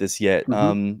talked about this yet.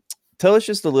 Mm-hmm. Tell us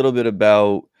just a little bit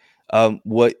about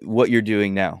what you're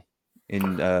doing now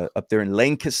in up there in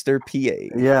Lancaster,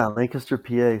 PA. Yeah, Lancaster,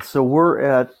 PA. So we're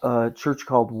at a church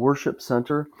called Worship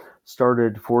Center,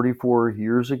 started 44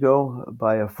 years ago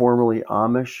by a formerly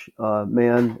Amish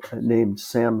man named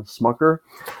Sam Smucker.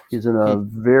 He's in a Hmm.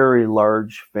 very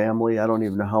large family. I don't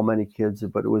even know how many kids,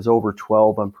 but it was over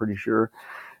 12, I'm pretty sure.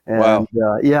 And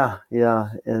Wow. yeah.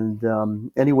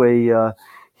 And anyway,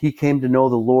 he came to know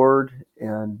the Lord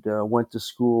and went to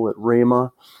school at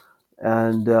Rhema.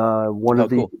 And Oh,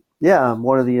 cool.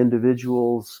 one of the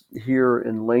individuals here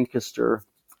in Lancaster,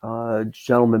 a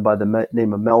gentleman by the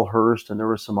name of Mel Hurst, and there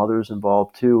were some others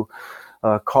involved too,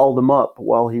 called him up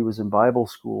while he was in Bible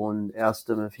school and asked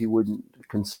him if he wouldn't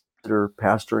consider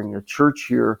pastoring a church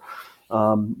here,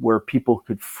 where people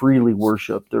could freely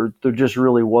worship. There just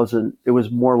really wasn't. It was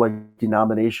more like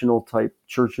denominational type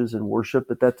churches and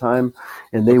worship at that time,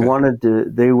 and they Okay. wanted to.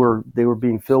 They were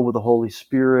being filled with the Holy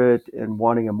Spirit and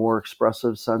wanting a more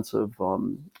expressive sense of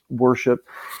worship,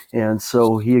 and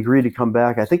so he agreed to come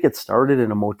back. I think it started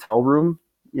in a motel room,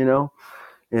 you know.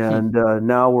 Hmm. And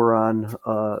now we're on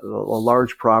a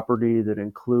large property that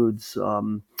includes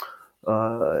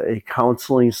a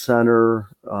counseling center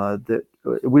that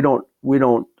we don't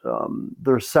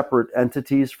they're separate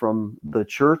entities from the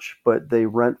church, but they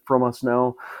rent from us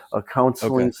now. A Okay.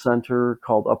 counseling center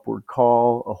called Upward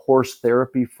Call, a horse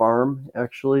therapy farm,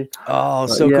 actually. Oh,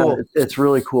 so Yeah, cool. it's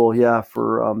really cool. Yeah,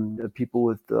 for people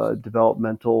with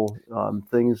developmental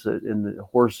things in the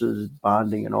horses,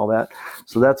 bonding, and all that.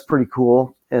 So that's pretty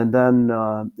cool. And then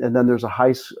there's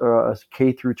a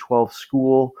K through 12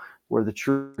 school where the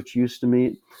church used to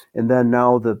meet. And then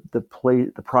now the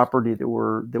property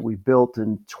that we built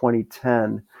in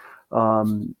 2010,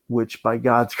 which by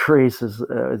God's grace is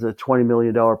a $20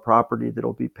 million property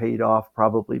that'll be paid off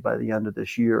probably by the end of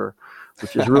this year,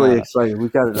 which is really exciting.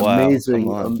 We've got an Wow. Come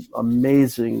on.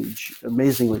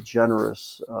 amazingly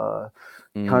generous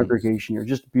Mm, congregation here,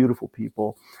 just beautiful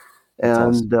people. that's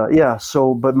awesome. And yeah,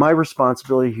 so, but my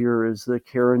responsibility here is the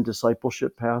care and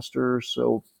discipleship pastor.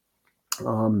 So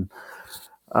um,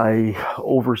 I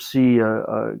oversee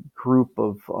a group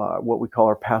of what we call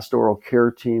our pastoral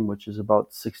care team, which is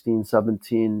about 16,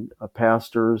 17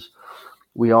 pastors.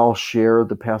 We all share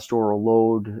the pastoral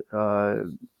load.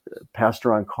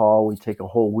 Pastor on call, we take a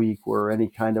whole week where any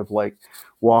kind of like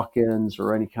walk-ins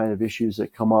or any kind of issues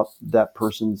that come up, that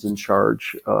person's in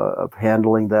charge of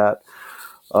handling that.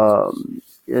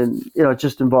 And it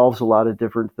just involves a lot of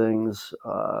different things,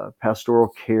 pastoral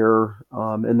care,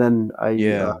 and then I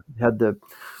Yeah. had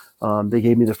they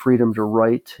gave me the freedom to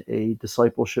write a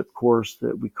discipleship course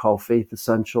that we call Faith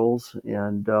Essentials,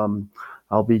 and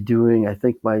I'll be doing, I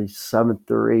think, my seventh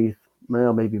or eighth,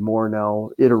 well, maybe more now,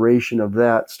 iteration of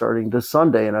that starting this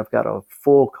Sunday, and I've got a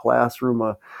full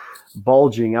classroom,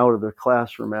 bulging out of the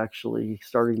classroom actually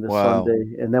starting this Wow.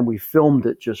 Sunday, and then we filmed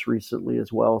it just recently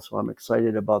as well, so I'm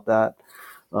excited about that.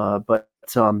 But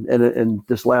and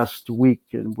this last week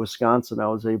in Wisconsin, I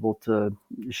was able to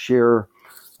share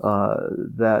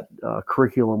that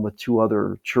curriculum with two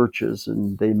other churches,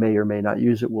 and they may or may not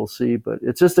use it. We'll see. But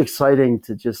it's just exciting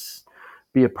to just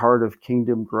be a part of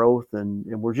kingdom growth, and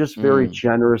we're just very Mm,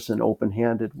 generous and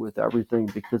open-handed with everything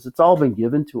because it's all been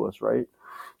given to us, right?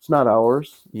 It's not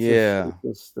ours. yeah. It's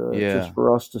just Yeah.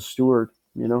 for us to steward.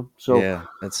 So Yeah.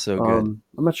 That's so good.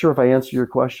 I'm not sure if I answered your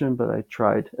question, but I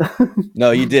tried.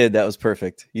 No, you did. That was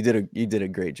perfect. You did a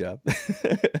great job.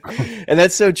 And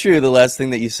that's so true. The last thing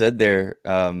that you said there,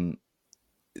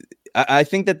 I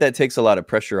think that takes a lot of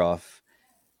pressure off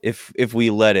if we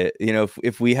let it.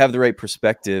 If we have the right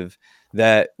perspective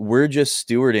that we're just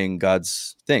stewarding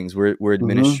God's things. We're Hmm.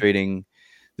 administrating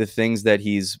the things that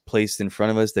He's placed in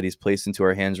front of us, that He's placed into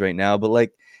our hands right now. But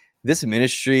like, this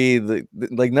ministry,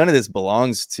 like none of this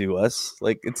belongs to us.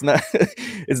 Like it's not,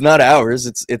 it's not ours.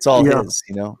 It's all Yeah. his,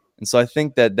 And so I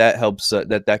think that helps,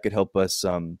 that could help us,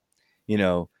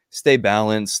 stay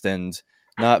balanced and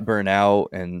not burn out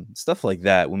and stuff like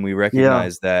that. When we Yeah.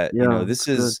 recognize that, Yeah. this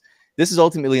It's good. is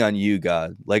ultimately on you,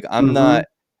 God. Like Mm-hmm.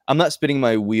 I'm not spinning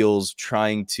my wheels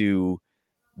trying to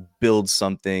build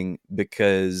something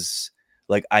because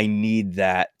like I need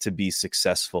that to be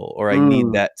successful, or I need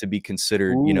Mm. that to be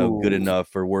considered, good Ooh.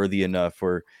 enough or worthy enough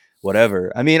or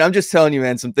whatever. I mean, I'm just telling you,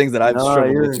 man, some things that I've No,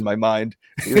 struggled with in my mind.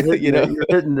 you're hitting you know?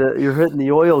 you're hitting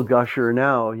the oil gusher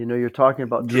now. You're talking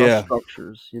about trust Yeah.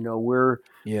 structures. Where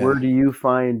Yeah. do you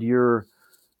find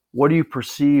what do you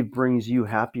perceive brings you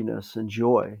happiness and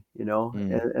joy?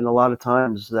 Mm. And a lot of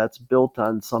times that's built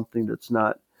on something that's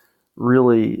not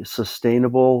really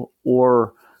sustainable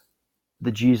or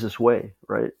the Jesus way,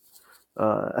 right?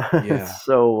 Yeah.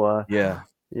 So Yeah.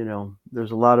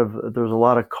 there's a lot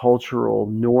of cultural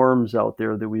norms out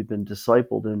there that we've been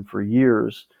discipled in for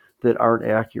years that aren't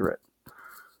accurate.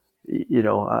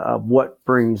 What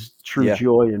brings true Yeah.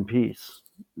 joy and peace,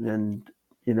 and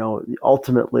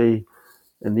ultimately,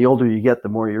 and the older you get, the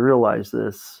more you realize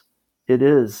this. It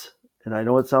is, and I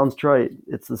know it sounds trite.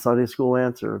 It's the Sunday school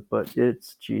answer, but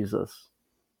it's Jesus.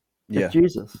 It's Yeah.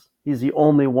 Jesus. He's the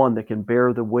only one that can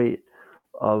bear the weight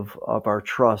of our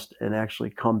trust and actually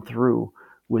come through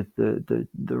with the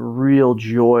real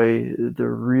joy, the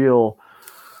real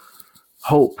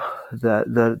hope that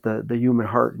the human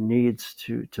heart needs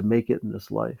to make it in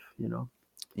this life. So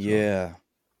Yeah.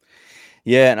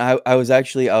 Yeah, and I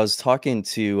was talking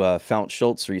to Fount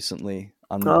Schultz recently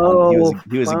on oh,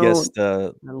 he was a Fount, guest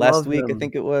I last love week, I him.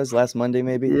 think it was last Monday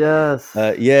maybe. Yes.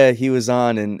 Yeah, he was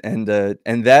on, and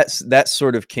that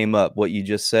sort of came up what you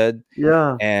just said,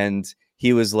 Yeah. and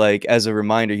he was like, as a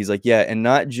reminder, he's like, yeah, and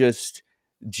not just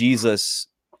Jesus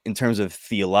in terms of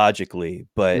theologically,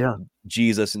 but Yeah.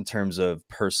 Jesus in terms of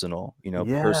personal,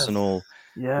 Yes. personal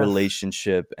Yes.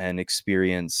 relationship and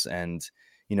experience, and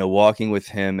walking with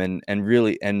him, and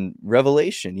really, and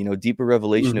revelation, deeper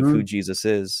revelation of who Mm-hmm. Jesus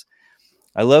is.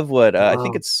 I love what Wow.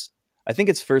 I think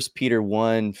it's First Peter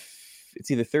 1, it's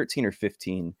either 13 or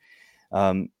 15,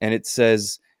 and it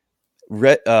says,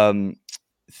 Re- um,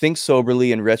 think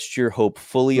soberly and rest your hope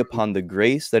fully Mhm. upon the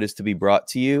grace that is to be brought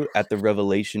to you at the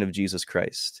revelation of Jesus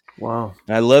Christ. Wow.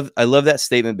 And I love that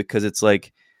statement, because it's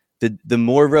like the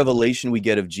more revelation we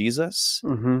get of Jesus,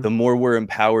 Mm-hmm. the more we're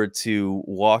empowered to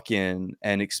walk in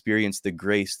and experience the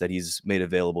grace that he's made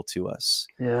available to us.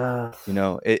 Yes.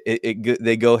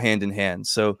 They go hand in hand.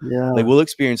 So like Yeah. we'll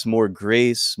experience more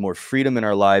grace, more freedom in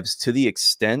our lives to the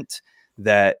extent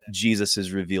that Jesus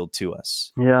is revealed to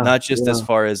us. Yeah. Not just as Yeah.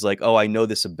 far as like, oh, I know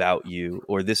this about you,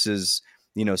 or this is,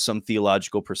 some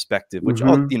theological perspective, which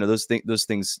all, Mm-hmm.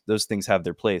 those things have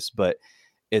their place, but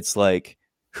it's like,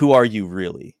 who are you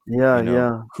really? Yeah.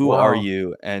 Yeah. Who are Wow.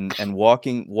 you? And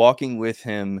walking with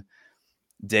him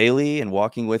daily, and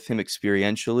walking with him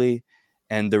experientially,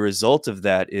 and the result of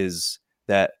that is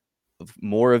that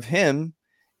more of him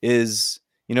is,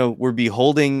 we're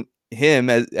beholding him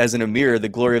as in a mirror, the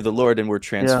glory of the Lord, and we're Yeah.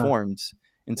 transformed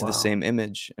into the Wow. same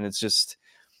image. And it's just,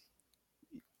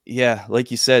 yeah,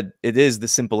 like you said, it is the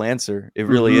simple answer. It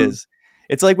really Mm-hmm. is.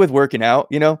 It's like with working out,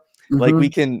 like we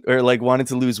Mm-hmm. can, or like wanting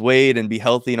to lose weight and be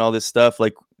healthy and all this stuff.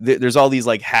 Like there's all these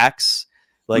like hacks,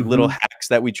 like little Mm-hmm. hacks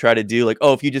that we try to do. Like,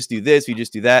 oh, if you just do this, you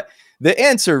just do that. The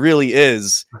answer really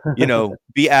is,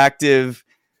 be active,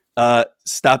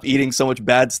 stop eating so much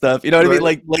bad stuff. You know what I mean?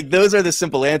 Right. Like those are the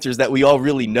simple answers that we all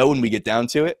really know when we get down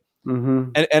to it.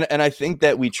 Mm-hmm. And I think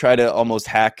that we try to almost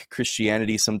hack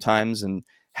Christianity sometimes, and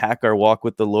hack our walk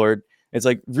with the Lord. It's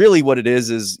like really what it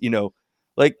is,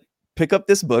 like pick up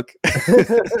this book,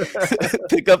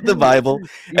 pick up the Bible,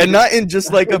 Eat and it. not in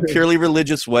just like a purely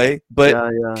religious way, but Yeah,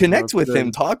 yeah, connect that's with him,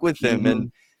 good. talk with him.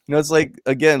 And Mm-hmm. it's like,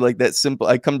 again, like that simple,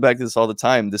 I come back to this all the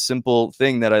time. The simple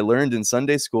thing that I learned in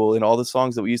Sunday school and all the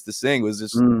songs that we used to sing was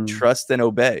just Mm. trust and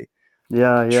obey,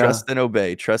 Yeah, yeah, trust and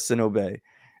obey, trust and obey.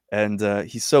 And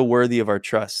he's so worthy of our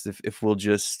trust if we'll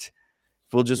just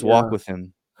walk yeah. with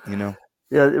him, you know.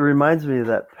 Yeah, it reminds me of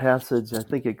that passage. I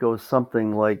think it goes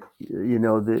something like,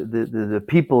 the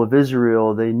people of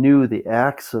Israel, they knew the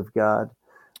acts of God,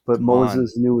 but Come on.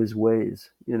 Moses knew his ways.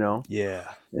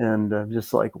 Yeah. And I'm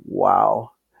just like,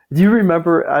 wow. Do you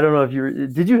remember? I don't know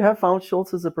if did you have Fount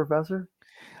Schultz as a professor?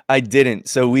 I didn't.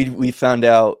 So we found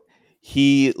out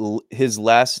his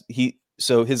last he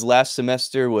so his last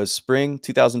semester was spring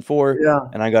 2004, Yeah.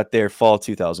 and I got there fall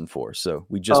 2004. So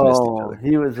we just missed each Oh, other.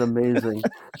 he was amazing.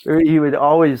 He would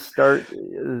always start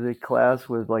the class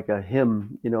with like a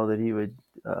hymn, that he would,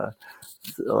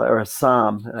 or a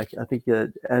psalm. I think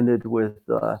it ended with,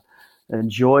 "And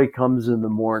joy comes in the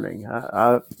morning."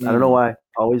 I don't know Mm, why. I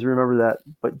always remember that,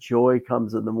 but joy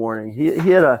comes in the morning. He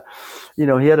had he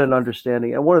had an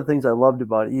understanding. And one of the things I loved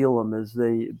about Elam is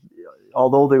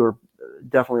although they were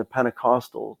definitely a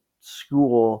Pentecostal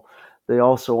school, they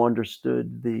also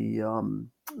understood the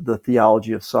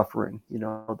theology of suffering,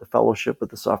 the fellowship with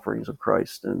the sufferings of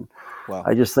Christ. And wow.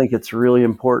 I just think it's really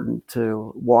important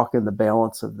to walk in the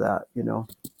balance of that,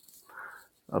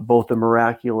 both the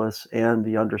miraculous and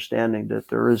the understanding that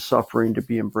there is suffering to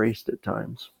be embraced at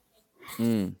times.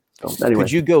 Mm. So anyway,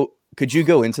 Could you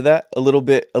go into that a little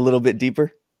bit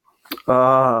deeper?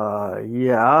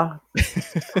 yeah,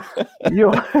 you,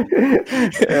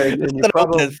 and you I don't want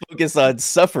probably, to focus on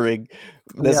suffering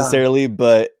yeah, necessarily, no,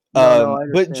 I but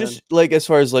understand. just like as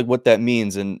far as like what that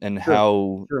means and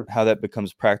Sure, sure. how that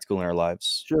becomes practical in our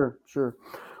lives. Sure, sure.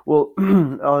 Well,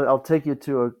 I'll take you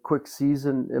to a quick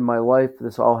season in my life.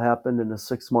 This all happened in a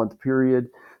 6-month period.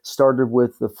 Started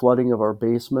with the flooding of our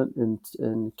basement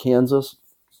in Kansas,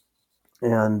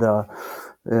 and that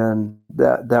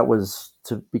was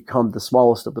to become the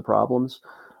smallest of the problems.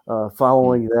 Mm,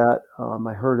 Following that,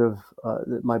 I heard of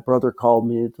that my brother called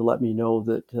me to let me know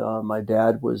that my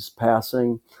dad was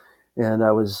passing, and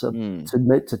I was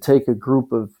mm, to take a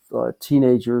group of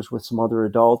teenagers with some other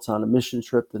adults on a mission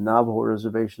trip to the Navajo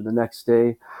Reservation the next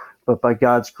day. But by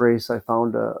God's grace, I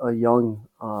found a young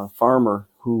farmer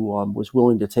who was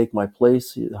willing to take my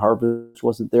place. The harvest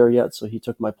wasn't there yet, so he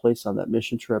took my place on that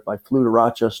mission trip. I flew to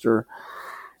Rochester,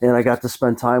 and I got to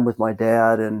spend time with my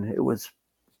dad, and it was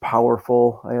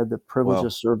powerful. I had the privilege wow.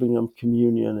 of serving him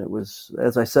communion. It was,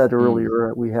 as I said Mm,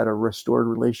 earlier, we had a restored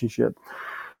relationship.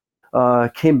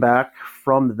 Came back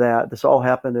from that. This all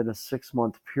happened in a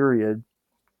 6-month period,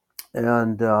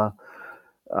 and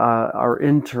our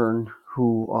intern,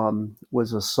 who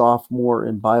was a sophomore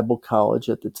in Bible college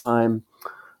at the time,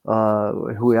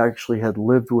 who actually had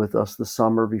lived with us the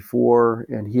summer before,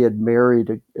 and he had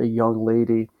married a young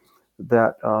lady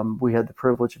that we had the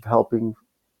privilege of helping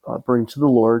bring to the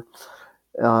Lord.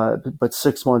 But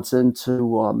 6 months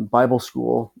into Bible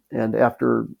school, and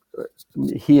after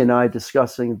he and I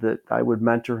discussing that I would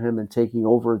mentor him in taking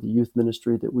over the youth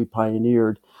ministry that we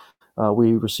pioneered,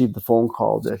 we received the phone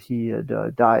call that he had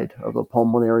died of a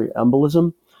pulmonary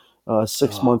embolism.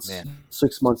 Six oh months, man.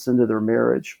 6 months into their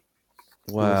marriage,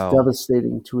 it was Wow.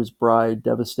 devastating to his bride,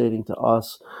 devastating to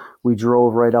us. We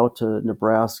drove right out to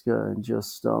Nebraska and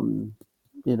just,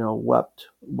 wept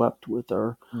with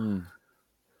her. Mm,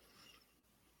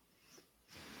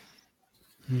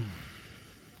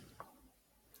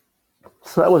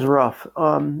 So that was rough.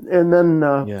 And then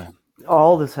yeah.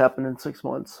 all this happened in 6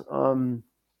 months.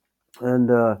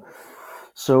 And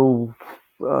so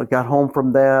got home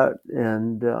from that,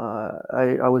 and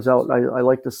I was out. I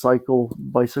like to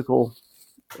bicycle.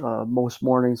 Most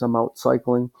mornings I'm out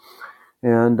cycling,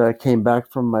 and I came back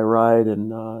from my ride,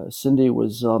 and Cindy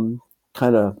was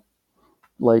kind of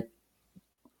like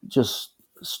just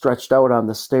stretched out on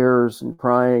the stairs and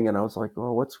crying, and I was like,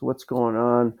 "Oh, what's going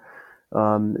on?"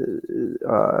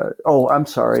 Oh, I'm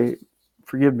sorry.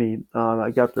 Forgive me.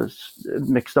 I got this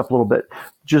mixed up a little bit.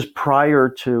 Just prior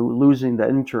to losing the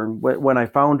intern, when I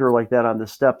found her like that on the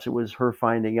steps, it was her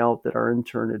finding out that our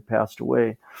intern had passed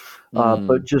away. But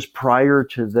Mm, just prior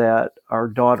to that, our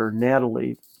daughter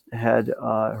Natalie had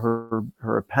her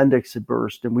appendix had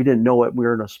burst, and we didn't know it. We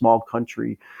were in a small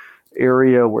country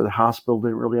area where the hospital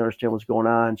didn't really understand what's going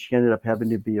on. She ended up having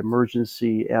to be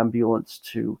emergency ambulance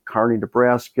to Kearney,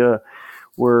 Nebraska,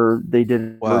 where they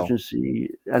wow.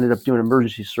 ended up doing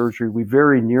emergency surgery. We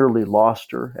very nearly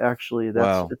lost her. Actually,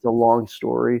 Wow. it's a long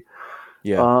story.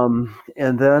 Yeah.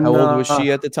 And How then old was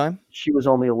she at the time? she was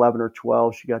only 11 or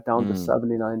 12. She got down to Mm,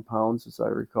 79 pounds, as I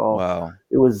recall. wow.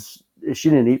 It was, she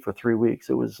didn't eat for 3 weeks.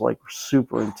 It was like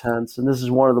super intense. And this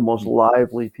is one of the most Mm,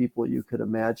 lively people you could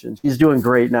imagine. She's doing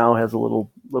great now, has a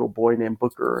little boy named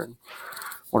Booker and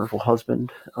wonderful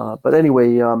husband. But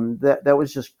anyway, that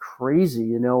was just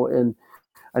crazy, and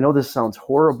I know this sounds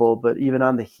horrible, but even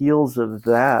on the heels of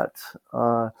that,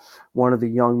 one of the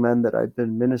young men that I'd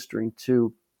been ministering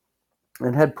to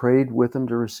and had prayed with him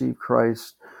to receive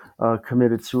Christ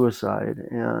committed suicide.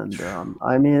 And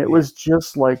I mean, it man. was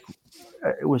just like,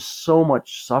 it was so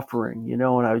much suffering, and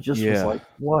I just was Yeah. like,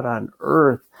 what on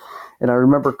earth? And I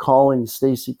remember calling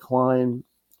Stacy Klein,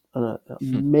 an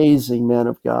Hmm. amazing man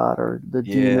of God, or the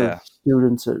dean of Yeah.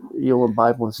 students at Elam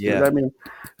Bible Institute. Yeah. I mean,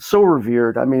 so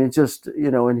revered. I mean, it just,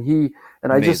 and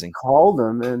I just Amazing. called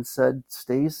him and said,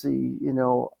 Stacy,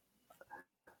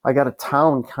 I got a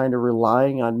town kind of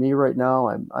relying on me right now.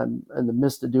 I'm in the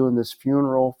midst of doing this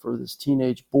funeral for this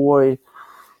teenage boy,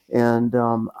 and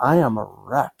I am a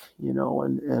wreck,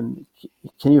 and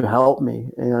can you help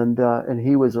me? And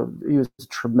he was a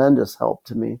tremendous help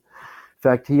to me. In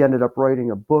fact, he ended up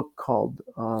writing a book called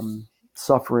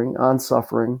Suffering on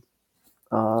Suffering.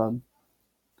 Um,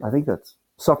 I think that's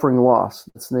Suffering Loss.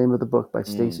 That's the name of the book by Mm.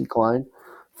 Stacy Klein.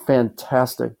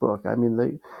 Fantastic book. I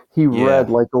mean, he read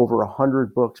Yeah. like over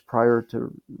 100 books prior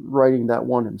to writing that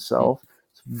one Mm. himself.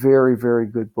 It's a very, very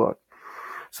good book.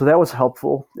 So that was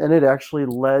helpful, and it actually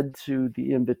led to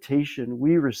the invitation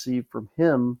we received from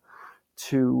him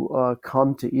to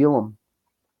come to Elam,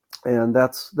 and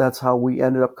that's how we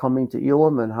ended up coming to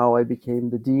Elam, and how I became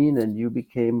the dean, and you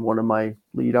became one of my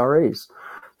lead RAs.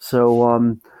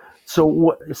 So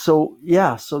so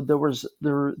yeah, so there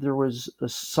was a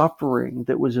suffering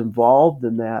that was involved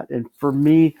in that, and for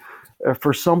me,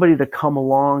 for somebody to come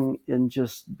along and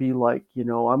just be like, I'm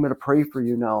going to pray for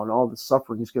you now, and all the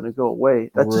suffering is going to go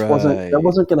away. That Right.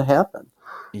 wasn't going to happen.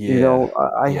 Yeah.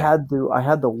 I Yeah.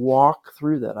 had to walk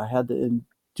through that. I had to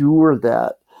endure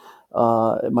that.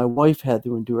 My wife had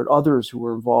to endure it. Others who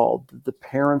were involved, the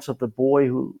parents of the boy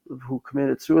who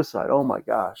committed suicide. Oh my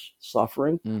gosh,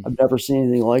 suffering! Mm. I've never seen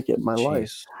anything like it in my life.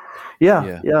 Jeez. Yeah,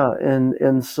 Yeah. yeah,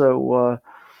 and so,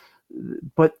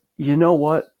 but you know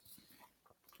what?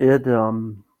 It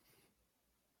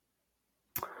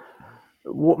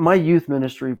my youth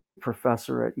ministry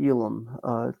professor at Elam,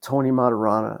 Tony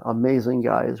Maturana, amazing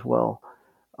guy as well.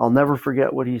 I'll never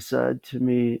forget what he said to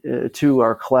me, to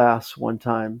our class one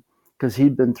time, because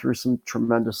he'd been through some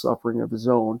tremendous suffering of his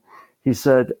own. He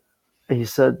said,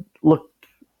 "Look,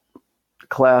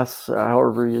 class,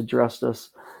 however he addressed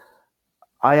us,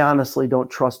 I honestly don't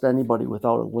trust anybody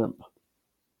without a limp."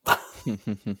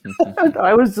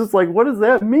 I was just like, "What does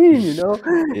that mean?"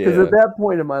 Because at Yeah. that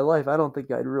point in my life, I don't think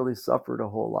I'd really suffered a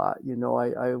whole lot.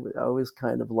 I was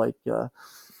kind of like, you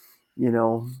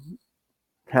know,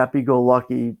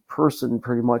 happy-go-lucky person,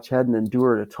 pretty much hadn't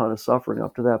endured a ton of suffering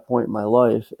up to that point in my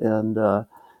life, and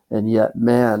yet,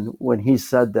 man, when he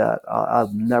said that,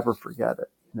 I'll never forget it.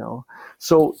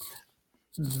 So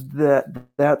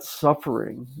that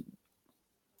suffering,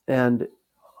 and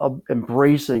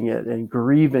embracing it, and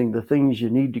grieving the things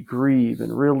you need to grieve,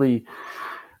 and really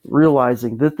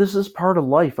realizing that this is part of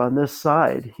life on this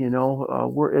side.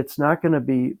 It's not going to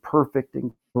be perfect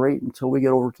and great until we get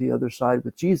over to the other side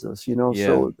with Jesus. Yeah.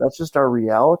 So that's just our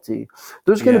reality.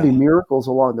 There's going to be Yeah. miracles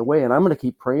along the way, and I'm going to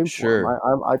keep praying for them.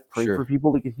 Sure. I pray for Sure.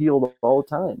 people to get healed all the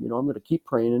time. I'm going to keep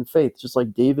praying in faith, just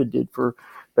like David did for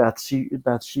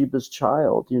Bathsheba's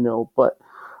child. But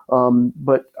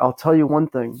I'll tell you one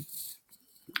thing.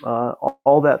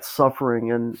 All that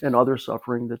suffering, and other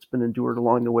suffering that's been endured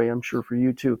along the way, I'm sure for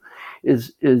you too,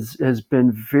 has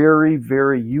been very,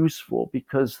 very useful,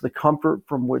 because the comfort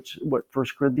from which, what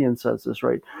First Corinthians says is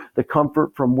right, the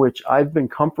comfort from which I've been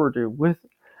comforted with,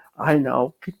 I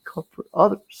now can comfort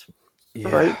others. Yeah.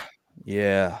 Right.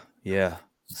 Yeah. Yeah.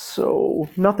 So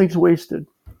nothing's wasted.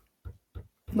 Yeah.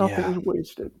 Nothing's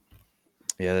wasted.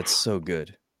 Yeah. That's so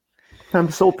good.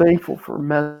 I'm so thankful for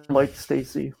men like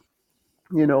Stacy,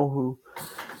 who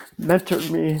mentored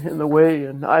me in the way,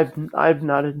 and I've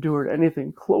not endured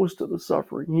anything close to the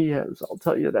suffering he has. I'll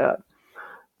tell you that.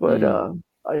 But Mm.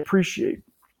 I appreciate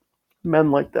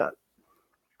men like that.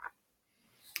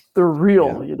 They're Yeah.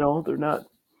 real.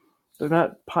 They're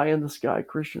not pie in the sky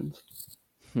Christians.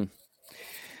 Hmm.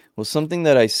 Well, something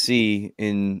that I see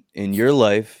in your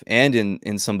life and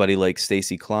in somebody like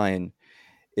Stacy Klein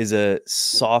is a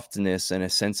softness and a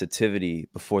sensitivity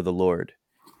before the Lord.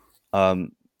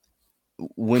 Um,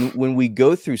 when we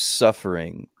go through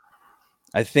suffering,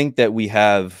 I think that we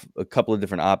have a couple of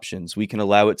different options. We can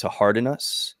allow it to harden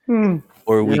us, Hmm.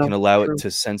 or we Yeah, can allow it true. to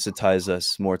sensitize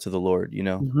us more to the Lord,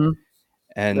 Hmm.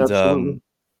 And Absolutely.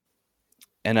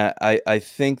 I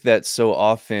think that so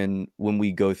often when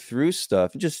we go through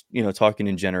stuff, just talking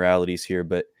in generalities here,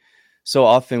 but so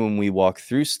often when we walk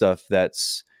through stuff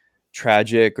that's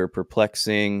tragic or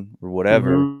perplexing or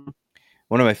whatever, Hmm.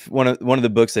 one of the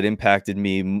books that impacted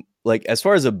me, like as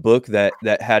far as a book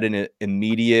that had an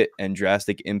immediate and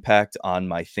drastic impact on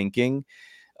my thinking,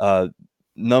 uh,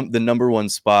 the number one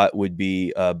spot would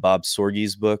be Bob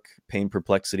Sorge's book, Pain,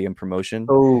 Perplexity, and Promotion.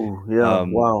 Oh yeah.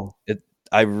 Um, Wow. it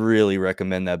I really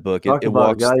recommend that book. It Talk it about a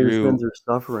walks guy who's been through. through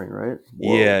suffering, right?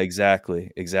 Yeah, Whoa. exactly,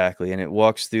 exactly, and it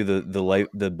walks through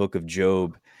the book of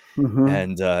Job, Mm-hmm.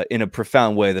 and in a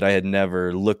profound way that I had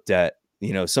never looked at.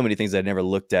 So many things I'd never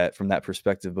looked at from that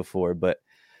perspective before. But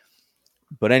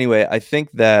anyway, I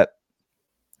think that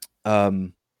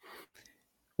um,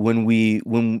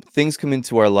 when things come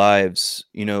into our lives,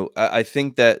 I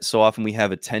think that so often we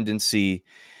have a tendency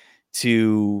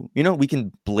to, we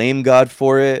can blame God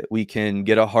for it. We can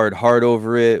get a hard heart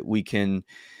over it. We can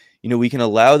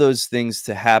allow those things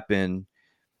to happen,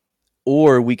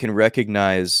 or we can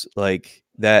recognize like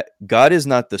that God is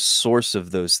not the source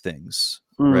of those things,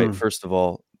 right? Mm. First of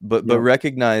all, but Yep.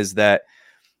 recognize that,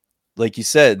 like you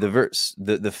said, the verse,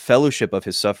 the fellowship of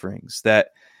his sufferings, that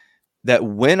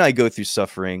when I go through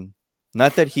suffering,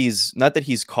 not that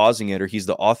he's causing it or he's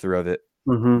the author of it,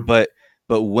 Mm-hmm. but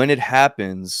when it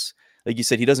happens, like you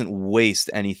said, he doesn't waste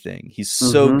anything. He's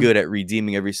so Mm-hmm. good at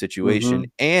redeeming every situation.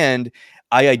 Mm-hmm. And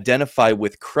I identify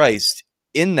with Christ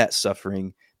in that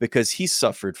suffering because he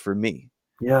suffered for me,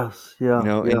 Yes. Yeah.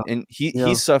 Yeah. and he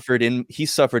Yeah. suffered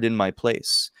in my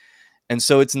place. And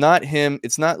so it's not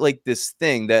like this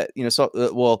thing that,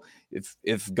 well,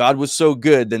 if God was so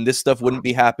good, then this stuff wouldn't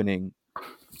be happening.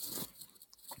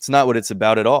 It's not what it's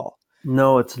about at all.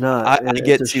 No, it's not. I It's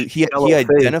get a to he shallow faith,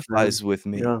 man. identifies with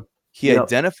me. Yeah. He Yep.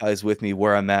 identifies with me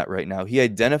where I'm at right now. He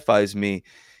identifies me,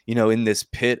 in this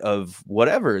pit of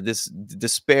whatever, this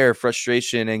despair,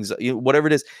 frustration, anxiety, whatever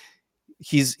it is.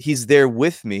 He's there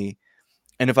with me,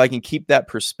 and if I can keep that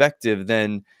perspective,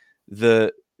 then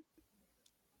the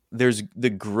there's the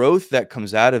growth that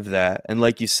comes out of that, and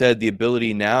like you said, the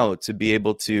ability now to be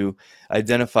able to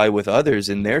identify with others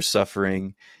in their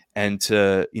suffering, and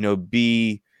to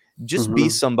be Mm-hmm.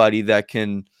 somebody that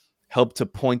can help to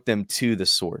point them to the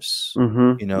source,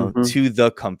 Mm-hmm. Mm-hmm. to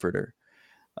the comforter,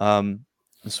 um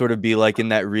sort of be like in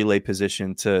that relay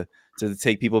position to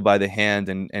take people by the hand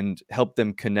and help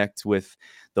them connect with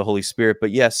the Holy Spirit. But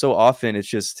yeah, so often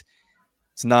it's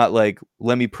not like,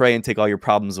 let me pray and take all your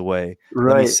problems away. Let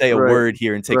me Right. say a Right. word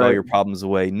here and take all Right. your problems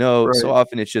away. No, so Right.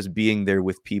 often it's just being there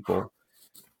with people,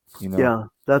 you know? Yeah.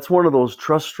 That's one of those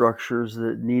trust structures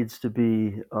that needs to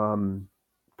be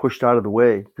pushed out of the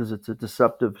way because it's a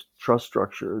deceptive trust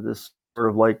structure. This sort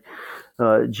of like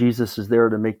Jesus is there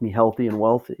to make me healthy and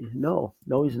wealthy. No,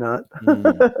 no, he's not.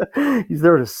 Mm, He's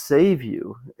there to save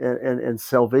you, and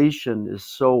salvation is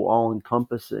so all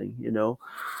encompassing.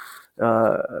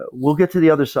 We'll get to the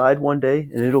other side one day,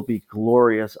 and it'll be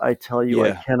glorious. I tell you, I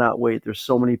yeah. cannot wait. There's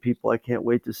so many people I can't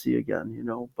wait to see again.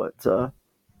 But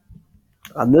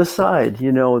on this side,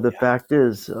 the Yeah. fact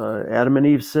is, Adam and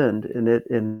Eve sinned, and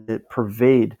it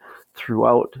pervade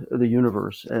throughout the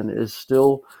universe and is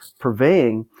still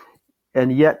purveying,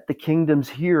 and yet the kingdom's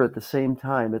here at the same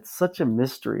time. It's such a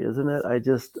mystery, isn't it? I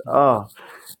just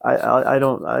I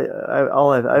don't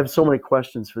I have so many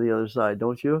questions for the other side,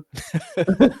 don't you?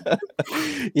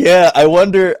 Yeah, I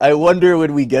wonder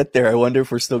when we get there, I wonder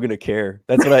if we're still gonna care.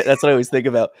 That's what I always think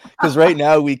about. Because right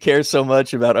now we care so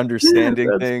much about understanding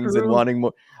That's things and true. wanting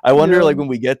more. I wonder, Yeah, like, when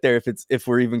we get there, if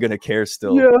we're even gonna care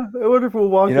still. yeah. I wonder if we'll You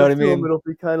walk know up what I to him, mean? it'll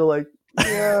be kind of like,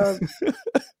 yeah,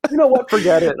 you know what?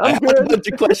 Forget it. I I'm have a good. bunch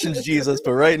of questions, Jesus,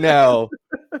 but right now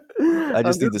I I'm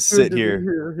just need just to good sit to be here.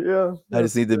 here. Yeah, I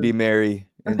just that's need to be good. Mary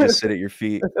and just sit at your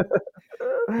feet,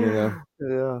 you know?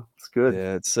 Yeah, it's good.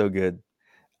 Yeah, it's so good.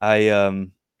 I oh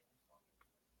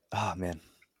man,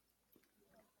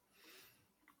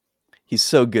 he's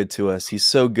so good to us. He's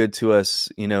so good to us,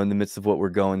 in the midst of what we're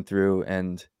going through.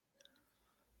 And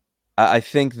I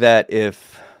think that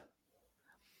if,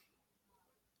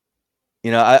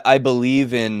 I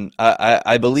believe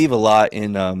I believe a lot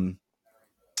in,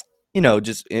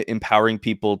 just empowering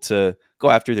people to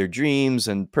go after their dreams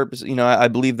and purpose. I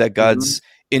believe that Hmm. God's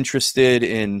interested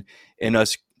in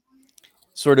us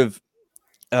sort of,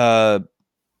 uh,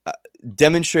 uh,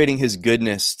 demonstrating his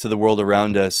goodness to the world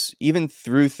around us, even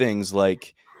through things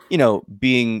like,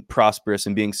 being prosperous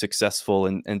and being successful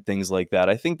and things like that.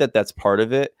 I think that that's part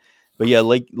of it. But yeah,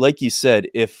 like you said,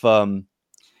 if I'm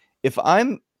if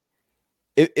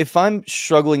I'm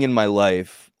struggling in my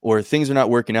life, or things are not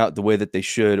working out the way that they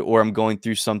should, or I'm going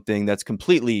through something that's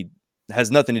completely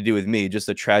has nothing to do with me, just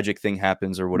a tragic thing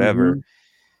happens or whatever, Hmm.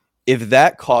 if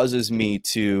that causes me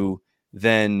to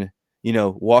then,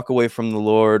 walk away from the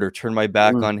Lord, or turn my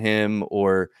back Hmm. on him,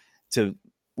 or to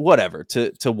whatever,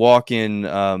 to walk in,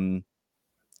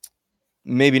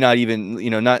 maybe not even,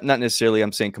 not necessarily,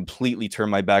 I'm saying completely turn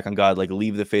my back on God, like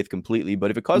leave the faith completely,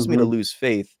 but if it causes me to Hmm. lose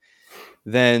faith,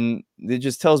 then it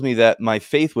just tells me that my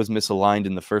faith was misaligned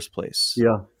in the first place,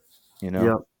 Yeah, you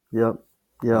know? yeah, yeah,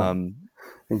 yeah. Um,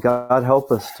 And God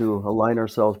help us to align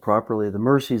ourselves properly. The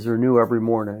mercies are new every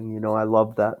morning. I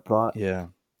love that thought. yeah,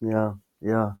 Yeah,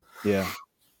 yeah. yeah,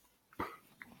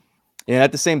 And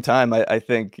at the same time, I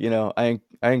think, I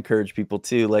encourage people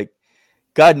too, like,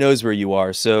 God knows where you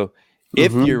are. So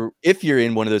Hmm. if you're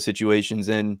in one of those situations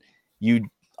and you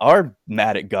are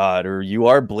mad at God or you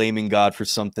are blaming God for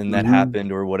something that Hmm.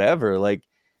 happened or whatever, like,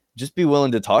 just be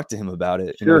willing to talk to him about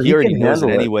it. Sure, He he already can knows it handle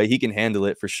it. anyway. He can handle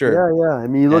it for sure. Yeah, yeah. I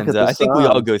mean, you look And at the I think we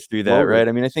all Psalms, go through that, Moses. right?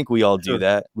 I mean, I think we all do Sure.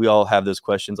 that. We all have those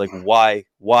questions like, why,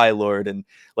 Lord? And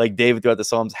like David throughout the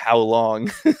Psalms, how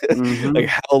long? Like, Hmm.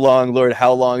 how long, Lord?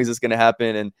 How long is this going to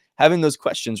happen? And having those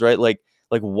questions, right? Like,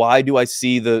 why do I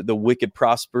see the wicked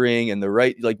prospering and the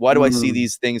right? Like, why do I see Mm,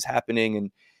 these things happening?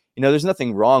 And there's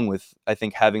nothing wrong with, I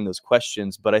think, having those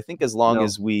questions. But I think as long no.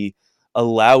 as we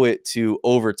allow it to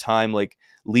over time, like,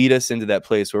 lead us into that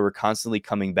place where we're constantly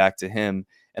coming back to Him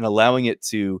and allowing it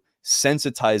to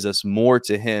sensitize us more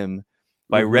to Him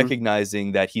by Hmm.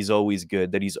 recognizing that He's always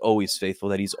good, that He's always faithful,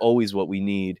 that He's always what we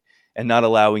need, and not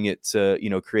allowing it to,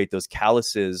 create those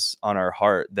calluses on our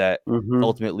heart that Hmm.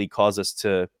 ultimately cause us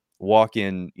to walk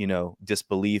in,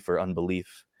 disbelief or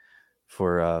unbelief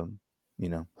for,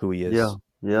 who He Yeah, is.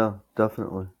 yeah,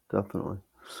 definitely, definitely.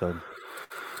 So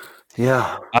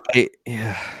Yeah,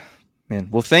 yeah, man.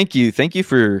 Well, thank you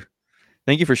for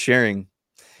sharing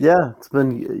yeah. It's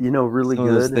been, really some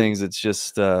of those good. And things. It's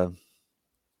just, I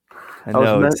I was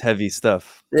know meant, it's heavy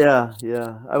stuff. yeah,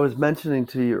 yeah. I was mentioning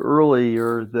to you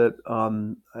earlier that,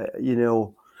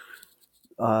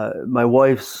 my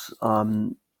wife's,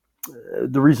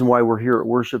 the reason why we're here at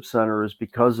Worship Center is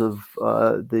because of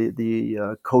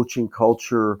the coaching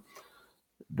culture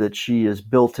that she has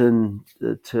built in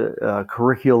to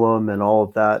curriculum and all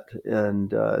of that.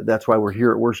 And that's why we're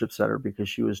here at Worship Center, because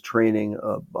she was training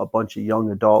a bunch of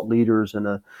young adult leaders in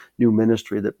a new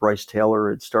ministry that Bryce Taylor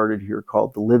had started here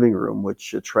called The Living Room,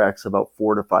 which attracts about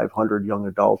 400 to 500 young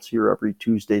adults here every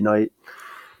Tuesday night.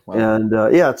 Wow. And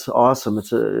yeah, it's awesome.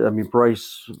 I mean,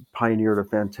 Bryce pioneered a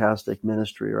fantastic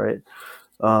ministry, right?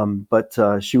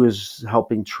 But she was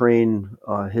helping train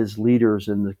his leaders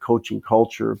in the coaching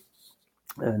culture,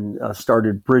 and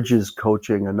started Bridges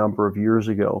coaching a number of years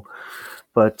ago.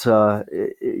 But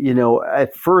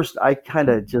at first I kind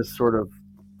of just sort of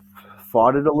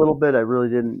fought it a little bit. I really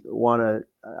didn't want to.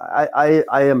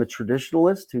 I am a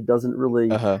traditionalist who doesn't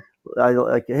really. Uh-huh. I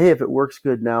like, hey, if it works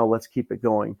good now, let's keep it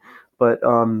going. But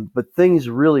things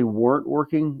really weren't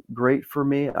working great for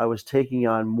me. I was taking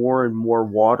on more and more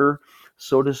water,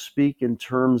 so to speak, in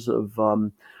terms of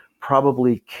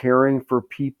probably caring for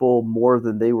people more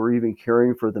than they were even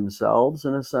caring for themselves.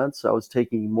 In a sense, I was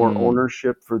taking more Mm.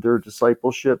 ownership for their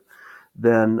discipleship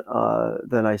than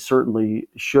I certainly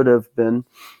should have been.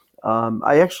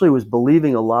 I actually was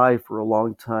believing a lie for a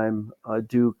long time,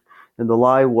 Duke, and the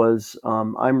lie was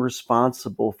I'm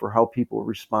responsible for how people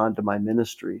respond to my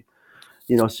ministry.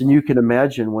 So you can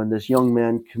imagine when this young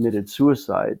man committed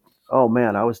suicide. Oh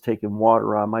man, I was taking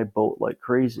water on my boat like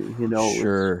crazy. It was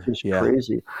Sure. just Yeah.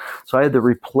 crazy. So I had to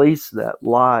replace that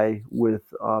lie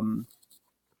with,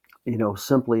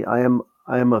 simply I am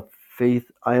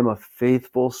a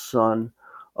faithful son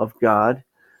of God,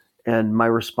 and my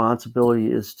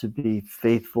responsibility is to be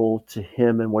faithful to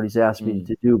him and what he's asked me Mm.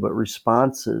 to do, but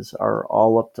responses are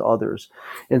all up to others.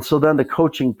 And so then the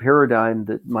coaching paradigm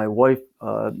that my wife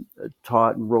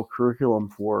taught and wrote curriculum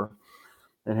for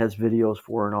and has videos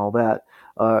for and all that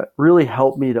really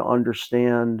helped me to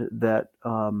understand that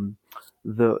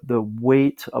the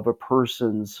weight of a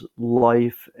person's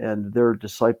life and their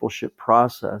discipleship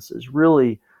process is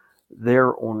really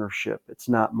their ownership. It's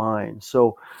not mine.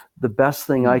 So the best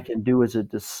thing I Mm. can do as a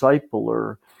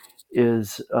discipler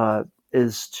is uh,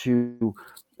 is to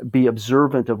be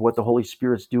observant of what the Holy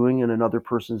Spirit's doing in another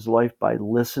person's life by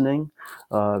listening.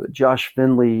 Josh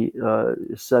Finley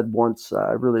said once,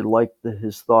 I really liked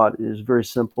his thought. It was very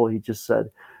simple. He just said,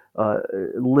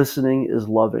 listening is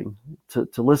loving.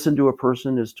 To listen to a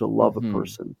person is to love a Mhm.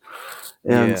 person.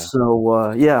 And Yeah.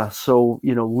 so, yeah, so,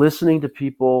 listening to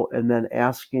people and then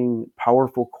asking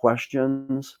powerful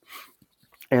questions,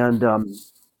 and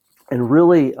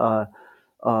really,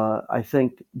 I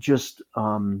think just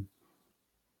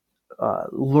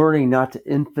learning not to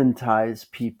infantize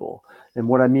people. And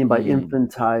what I mean by Mm.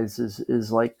 infantize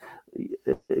is like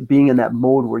being in that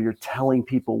mode where you're telling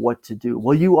people what to do.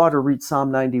 Well, you ought to read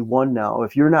Psalm 91 now.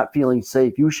 If you're not feeling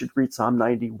safe, you should read Psalm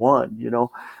 91.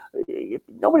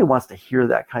 Nobody wants to hear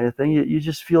that kind of thing. You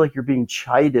just feel like you're being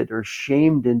chided or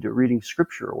shamed into reading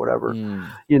scripture or whatever.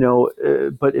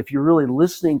 Mm. But if you're really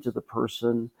listening to the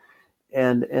person,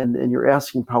 and you're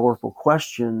asking powerful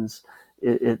questions,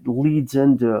 it leads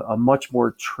into a much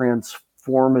more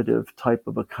transformative type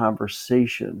of a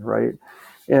conversation, right?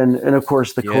 And of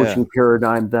course, the Yeah. coaching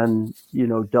paradigm then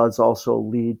does also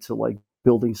lead to like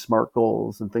building SMART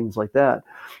goals and things like that.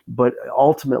 But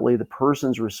ultimately, the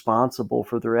person's responsible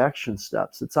for their action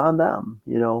steps. It's on them,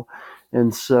 you know.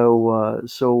 And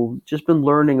so just been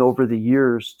learning over the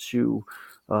years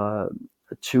uh,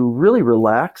 to really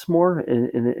relax more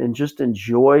and just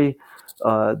enjoy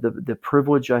the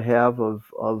privilege I have of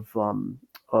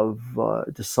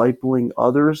discipling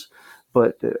others.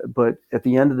 But at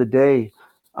the end of the day,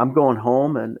 I'm going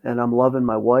home and I'm loving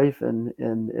my wife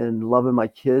and loving my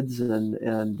kids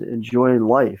and enjoying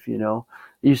life. You know,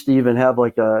 I used to even have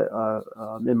like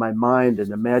in my mind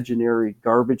an imaginary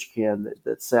garbage can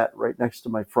that sat right next to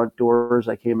my front door as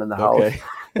I came in the house, Okay.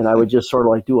 and I would just sort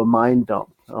of like do a mind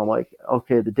dump. I'm like,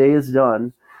 okay, the day is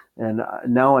done, and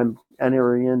now I'm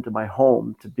entering into my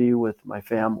home to be with my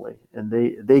family, and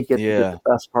they get to get Yeah. the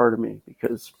best part of me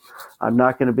because I'm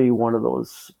not going to be one of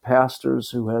those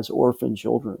pastors who has orphan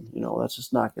children. You know, that's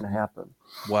just not going to happen.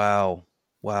 Wow.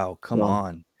 Wow. Come So,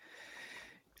 on.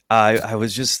 I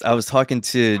was talking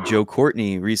to Joe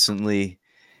Courtney recently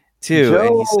too,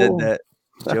 and he said Joe, that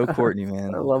Joe Courtney, I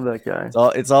man, love that guy.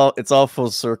 it's all full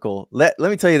circle. Let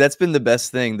me tell you, that's been the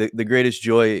best thing. The greatest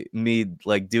joy me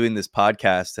like doing this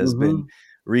podcast has been Hmm.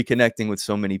 reconnecting with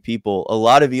so many people, a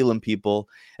lot of Elam people,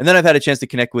 and then I've had a chance to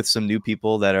connect with some new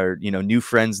people that are, new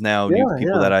friends now, new Yeah,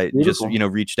 people yeah, that I just, beautiful.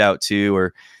 reached out to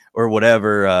or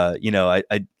whatever. I've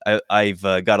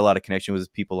got a lot of connection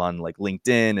with people on like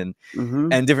LinkedIn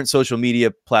Hmm. and different social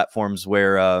media platforms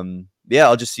where yeah,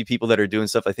 I'll just see people that are doing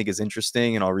stuff I think is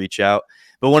interesting and I'll reach out.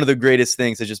 But one of the greatest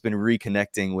things has just been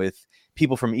reconnecting with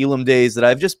people from Elam days that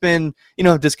I've just been,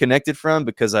 disconnected from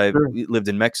because I've Sure. lived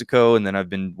in Mexico and then I've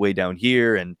been way down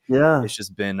here, and Yeah. it's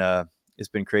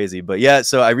been crazy. But yeah,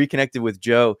 so I reconnected with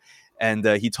Joe, and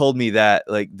he told me that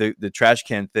like the trash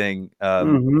can thing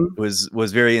Hmm.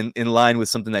 was very in line with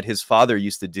something that his father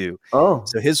used to do. Oh,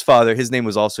 So his father, his name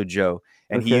was also Joe,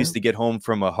 and he okay. used to get home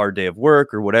from a hard day of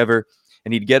work or whatever,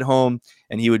 and he'd get home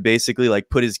and he would basically like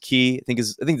put his key. I think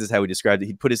this is how he described it.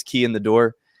 He'd put his key in the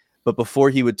door, but before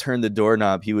he would turn the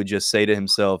doorknob, he would just say to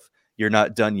himself, "You're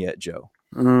not done yet, Joe.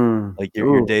 Mm. Like your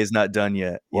Ooh, day's not done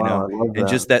yet," wow, I love and that.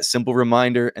 just that simple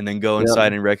reminder, and then go Yeah.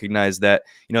 inside and recognize that,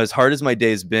 as hard as my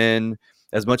day's been,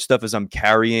 as much stuff as I'm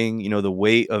carrying, the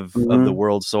weight of the Hmm.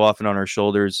 world so often on our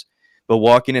shoulders, but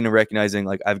walking in and recognizing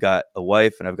like I've got a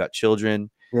wife and I've got children,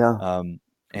 Yeah. um,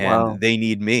 and Wow. they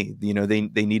need me.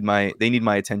 They need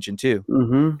my attention too.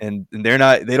 Hmm. And they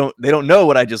don't know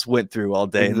what I just went through all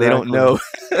day, and they don't Exactly. know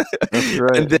That's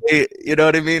right. and they, you know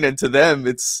what I mean? And to them,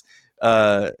 it's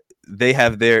uh they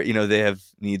have they have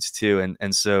needs too.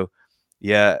 And so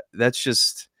yeah, that's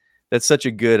such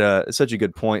a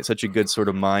good point, such a good sort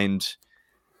of mind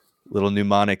little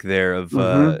mnemonic there of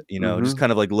Hmm. just Hmm.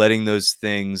 kind of like letting those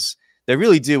things that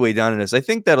really do weigh down on us. I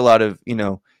think that a lot of,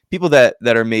 people that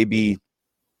are maybe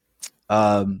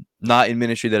not in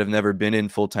ministry, that have never been in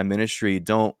full-time ministry,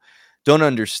 don't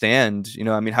understand,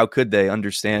 I mean, how could they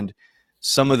understand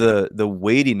some of the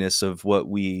weightiness of what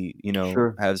we,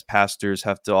 Sure. as pastors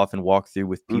have to often walk through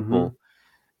with Hmm. people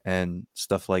and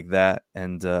stuff like that.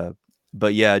 And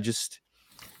but yeah, just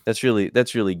that's really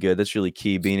good. That's really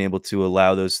key, being able to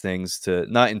allow those things to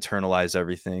not internalize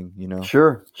everything,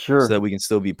 Sure. so that Sure. we can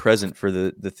still be present for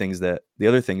the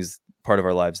other things, part of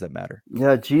our lives that matter.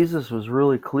 Yeah, Jesus was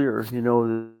really clear,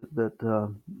 that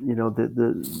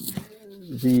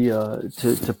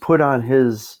to put on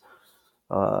his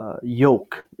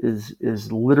yoke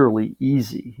is literally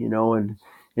easy, and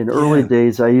in early Yeah.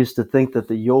 days I used to think that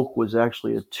the yoke was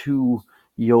actually a two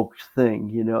yoked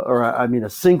thing, or I mean a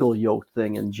single yoked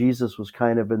thing, and Jesus was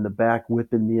kind of in the back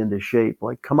whipping me into shape,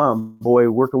 like, come on, boy,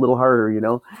 work a little harder,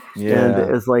 and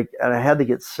Yeah. it's like, and I had to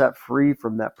get set free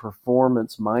from that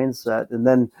performance mindset. And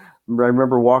then I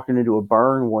remember walking into a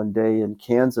barn one day in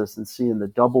Kansas and seeing the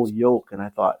double yoke, and I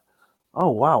thought, oh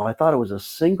wow, I thought it was a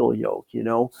single yoke,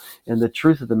 and the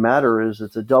truth of the matter is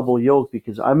it's a double yoke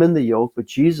because I'm in the yoke, but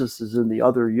Jesus is in the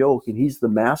other yoke, and he's the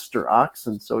master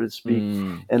oxen, so to speak,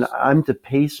 Mm, and I'm to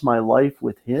pace my life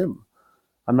with him.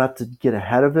 I'm not to get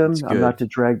ahead of that's him, I'm not good. to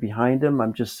drag behind him,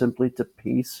 I'm just simply to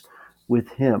pace with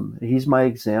him. He's my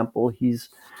example. He's,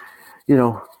 you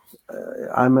know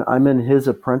I'm in his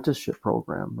apprenticeship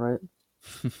program, right?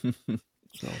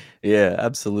 So. Yeah,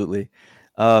 absolutely.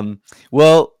 Um,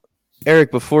 well,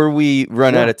 Eric, before we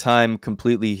run out Yeah. of time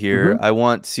completely here, Hmm. I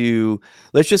want to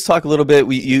let's just talk a little bit.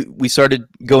 We started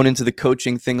going into the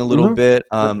coaching thing a little Hmm. bit.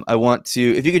 Sure. I want to,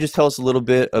 if you could just tell us a little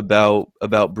bit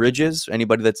about Bridges.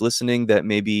 Anybody that's listening that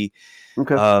maybe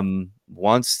Okay.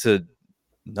 wants to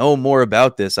Mm-hmm. know more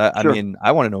about this. I Sure. mean,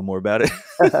 I want to know more about it.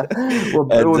 And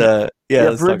Well, yeah, yeah,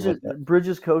 let's talk about that.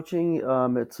 Bridges Coaching.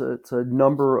 It's a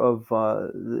number of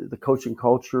the coaching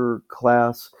culture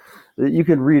class. You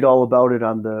can read all about it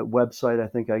on the website. I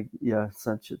think I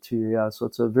sent it to you. Yeah, so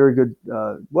it's a very good,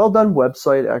 well done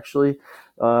website actually.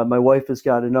 My wife has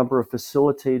got a number of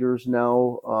facilitators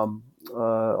now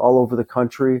all over the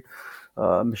country.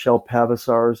 Michelle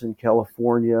Pavasars in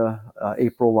California,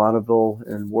 April Lonneville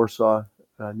in Warsaw,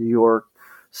 New York,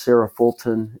 Sarah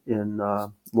Fulton in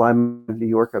Lima, New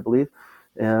York, I believe,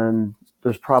 and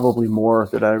there's probably more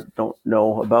that I don't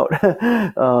know about.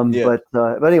 Yeah.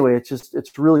 But anyway,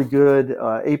 it's really good.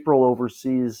 April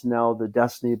oversees now the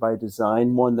Destiny by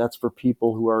Design one. That's for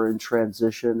people who are in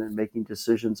transition and making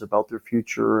decisions about their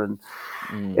future. And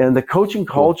the coaching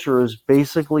Cool. culture is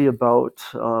basically about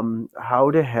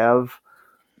how to have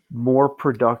more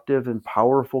productive and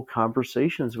powerful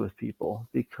conversations with people,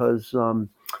 because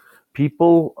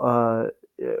people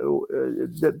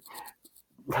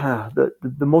the,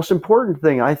 the most important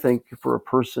thing I think for a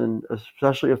person,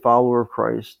 especially a follower of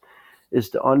Christ, is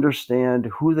to understand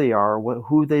who they are,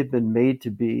 who they've been made to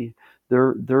be,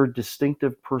 their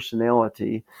distinctive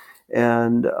personality,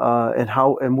 and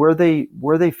how and where they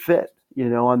fit,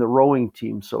 on the rowing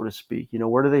team, so to speak.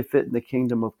 Where do they fit in the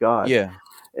kingdom of God? Yeah.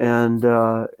 And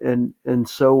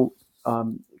so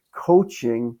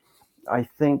coaching, I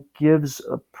think, gives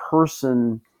a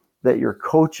person that you're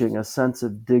coaching a sense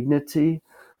of dignity,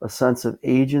 a sense of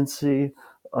agency,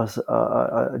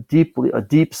 a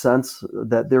deep sense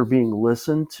that they're being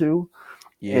listened to.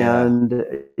 Yeah.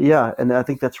 And yeah, and I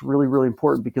think that's really, really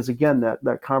important, because again,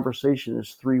 that conversation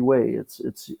is three-way. It's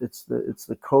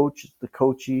the coach, it's the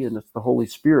coachee, and it's the Holy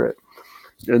Spirit.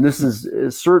 And this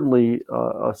is certainly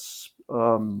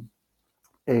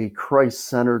a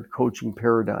Christ-centered coaching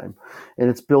paradigm, and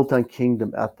it's built on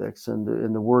kingdom ethics, and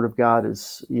the Word of God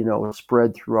is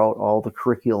spread throughout all the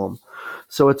curriculum.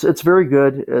 So it's very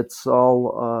good. It's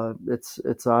all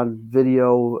it's on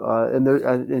video,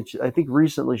 I think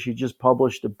recently she just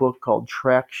published a book called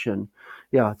Traction.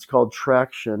 Yeah, it's called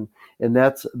Traction, and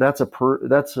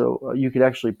you could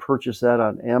actually purchase that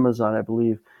on Amazon, I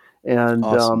believe, and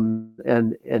Awesome.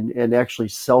 and actually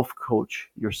self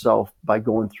coach yourself by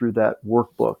going through that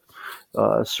workbook,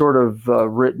 sort of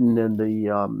written in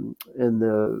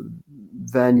the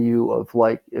venue of,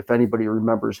 like, if anybody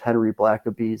remembers Henry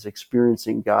Blackaby's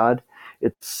Experiencing God,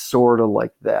 it's sort of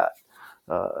like that.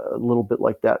 A little bit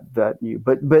like that venue,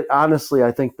 but honestly,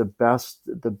 I think the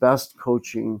best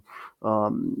coaching,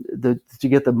 to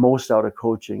get the most out of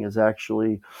coaching, is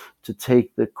actually to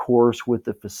take the course with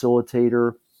the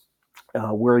facilitator,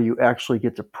 where you actually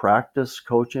get to practice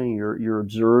coaching. You're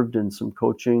observed in some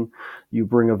coaching. You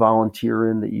bring a volunteer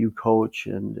in that you coach,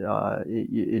 and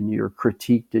you're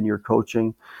critiqued in your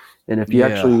coaching. And if you Yeah.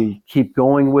 actually keep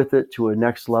going with it to a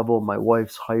next level, my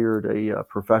wife's hired a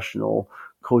professional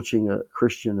coaching, a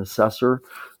Christian assessor,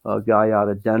 a guy out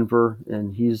of Denver,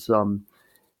 and he's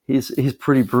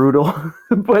pretty brutal,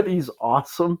 but he's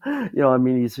awesome. I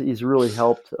mean, he's really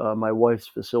helped my wife's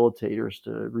facilitators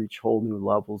to reach whole new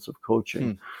levels of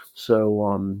coaching. Hmm.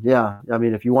 So yeah, I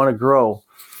mean, if you want to grow,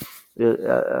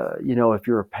 if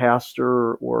you're a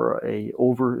pastor or a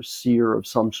overseer of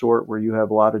some sort, where you have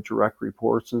a lot of direct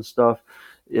reports and stuff,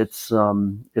 it's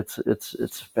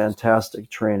fantastic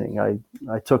training.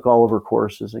 I took all of her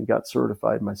courses and got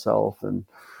certified myself, and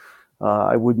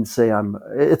I wouldn't say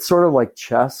it's sort of like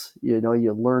chess. You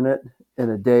learn it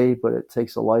in a day, but it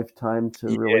takes a lifetime to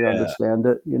really Yeah. understand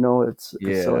it. Yeah.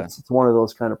 It's one of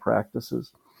those kind of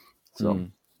practices. So Hmm.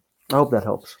 I hope that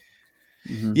helps.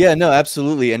 Mm-hmm. Yeah, no,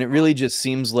 absolutely. And it really just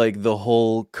seems like the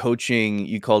whole coaching,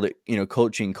 you called it,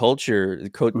 coaching culture, or the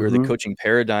Mm-hmm. coaching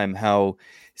paradigm, how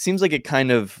it seems like it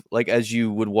kind of, like, as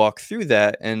you would walk through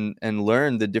that and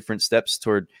learn the different steps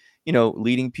toward,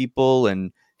 leading people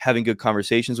and having good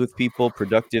conversations with people,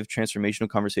 productive, transformational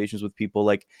conversations with people,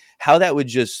 like how that would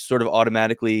just sort of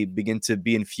automatically begin to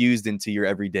be infused into your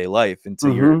everyday life,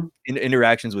 into your Mm-hmm.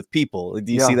 interactions with people.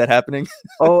 Do you see Yeah. that happening?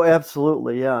 Oh,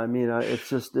 absolutely. Yeah. I mean,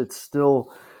 it's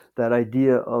still that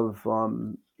idea of,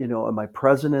 am I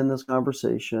present in this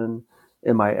conversation?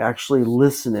 Am I actually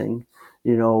listening?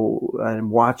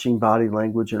 And watching body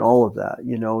language and all of that,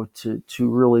 to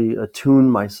really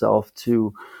attune myself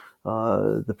to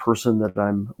the person that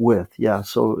I'm with. Yeah.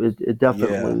 So it Yeah.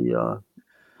 definitely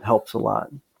helps a lot,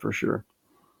 for sure.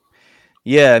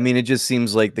 Yeah, I mean, it just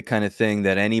seems like the kind of thing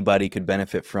that anybody could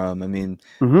benefit from. I mean,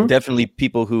 Hmm. definitely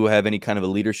people who have any kind of a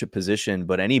leadership position,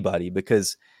 but anybody,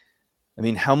 because I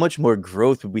mean, how much more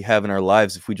growth would we have in our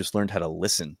lives if we just learned how to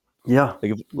listen? Yeah.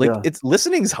 Like, Yeah. it's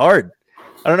listening's hard.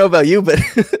 I don't know about you, but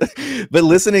but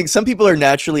listening, some people are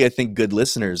naturally, I think, good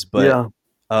listeners, but Yeah,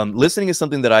 listening is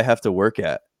something that I have to work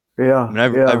at. I yeah,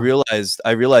 mean, yeah.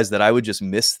 I realized that I would just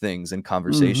miss things in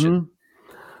conversation. Mm-hmm.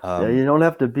 Yeah, Um, you don't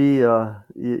have to be.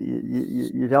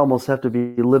 You'd almost have to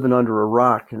be living under a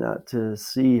rock not to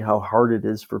see how hard it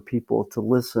is for people to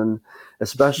listen,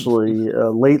 especially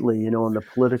lately. You know, in the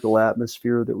political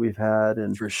atmosphere that we've had,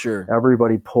 and for sure.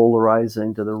 everybody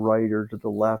polarizing to the right or to the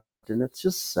left, and it's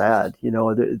just sad. You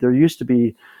know, there used to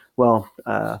be. Well,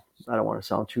 I don't want to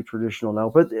sound too traditional now,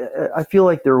 but I feel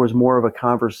like there was more of a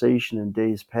conversation in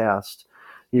days past.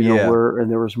 You know, Yeah, where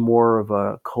and there was more of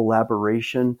a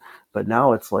collaboration, but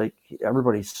now it's like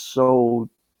everybody's so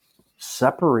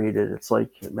separated. It's like,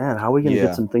 man, how are we going to get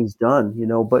yeah, some things done? You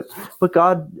know, but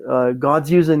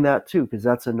God's using that too, because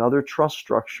that's another trust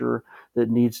structure that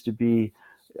needs to be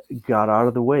got out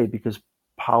of the way, because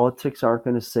politics aren't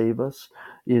going to save us.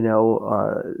 You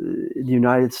know, the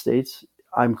United States.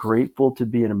 I'm grateful to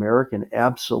be an American.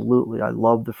 Absolutely, I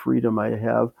love the freedom I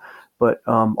have, but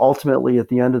ultimately, at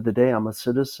the end of the day, I'm a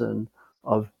citizen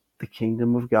of the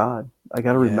kingdom of God. I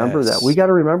got to remember that. We yes, got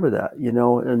to remember that. You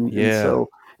know, and yeah, so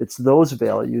it's those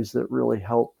values that really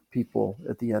help people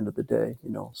at the end of the day. You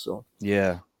know, so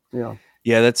yeah. yeah.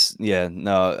 Yeah, that's yeah.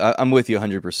 No, I'm with you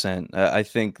 100%. I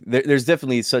think there's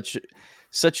definitely such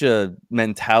a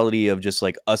mentality of just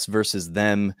like us versus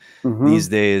them these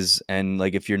Hmm. days, and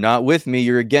like if you're not with me,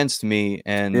 you're against me.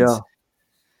 And Yeah.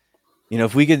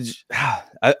 if we could,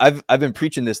 I've been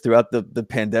preaching this throughout the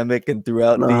pandemic and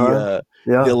throughout Uh huh. the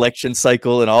Yeah. election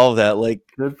cycle and all of that. Like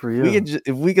Good for we could you.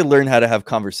 if we could learn how to have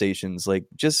conversations, like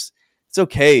just it's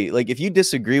okay. Like if you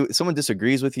disagree, if someone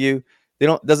disagrees with you, they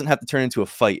don't doesn't have to turn into a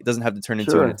fight. It doesn't have to turn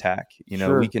into an Sure. attack.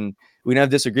 Sure. We can have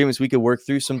disagreements. We could work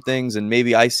through some things, and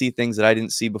maybe I see things that I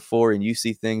didn't see before, and you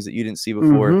see things that you didn't see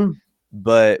before. Hmm.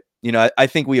 But I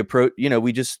think we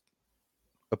just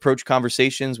approach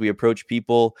conversations, we approach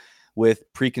people with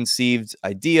preconceived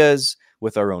ideas,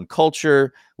 with our own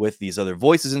culture, with these other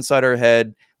voices inside our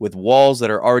head, with walls that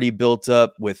are already built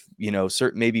up, with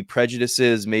certain maybe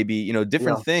prejudices, maybe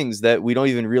different Yeah. things that we don't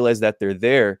even realize that they're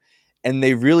there, and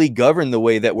they really govern the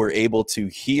way that we're able to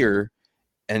hear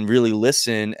and really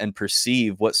listen and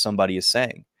perceive what somebody is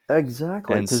saying.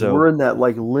 Exactly, And because we're so in that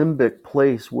like limbic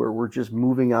place where we're just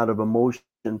moving out of emotion,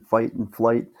 fight and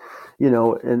flight, you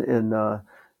know, and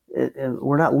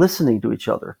we're not listening to each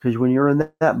other, because when you're in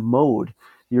that mode,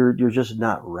 you're just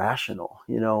not rational,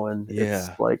 you know, and it's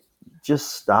yeah, like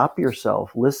just stop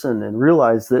yourself, listen, and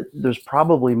realize that there's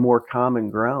probably more common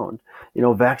ground, you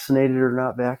know, vaccinated or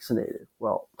not vaccinated.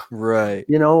 Well, right,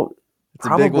 you know, it's a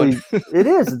big one. probably it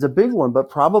is. It's a big one, but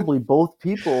probably both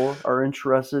people are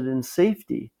interested in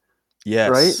safety,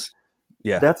 right? Yes,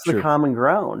 yeah, That's the true, common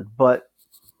ground. But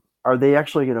are they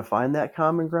actually going to find that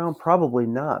common ground? Probably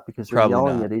not, because they're probably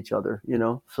yelling not. at each other, you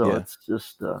know? So Yeah, it's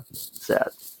just sad.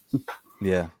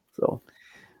 yeah. So,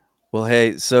 Well,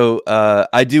 hey, so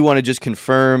I do want to just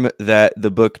confirm that the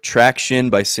book Traction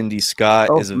by Cindy Scott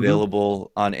oh, is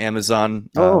available on Amazon.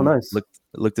 oh, nice.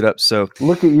 Looked it up. So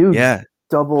Look at you, yeah, check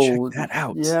double. that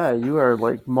out. Yeah, you are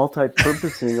like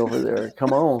multi-purposing over there.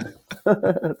 Come on.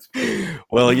 That's great.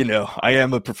 Well, I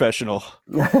am a professional.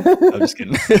 I'm just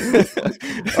kidding.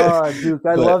 Duke,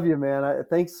 I But love you, man.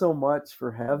 Thanks so much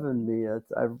for having me.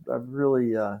 I've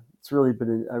really, it's really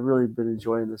been, I've really been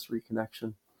enjoying this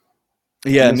reconnection.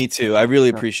 And yeah, this, me too. I really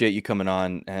yeah, appreciate you coming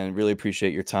on and really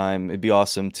appreciate your time. It'd be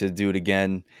awesome to do it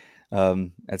again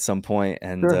at some point.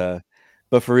 And sure.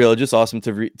 but for real, just awesome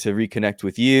to reconnect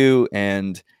with you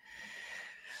and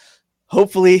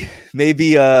hopefully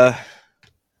maybe I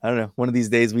don't know, one of these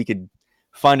days we could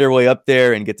find our way up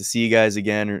there and get to see you guys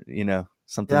again, or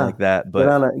something Yeah, like that.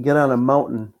 But get on a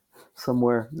mountain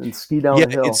somewhere and ski down yeah, a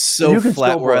it's hill. And so you can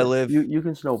flat where I snowboard. live. You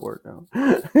can snowboard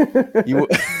You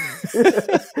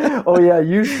now. Oh yeah,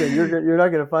 Houston. You're not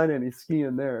gonna find any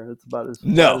skiing there. It's about as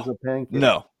flat no, as a pancake.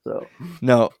 no, So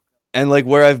no. And like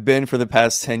where I've been for the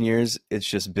past 10 years,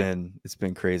 it's been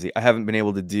crazy. I haven't been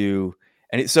able to do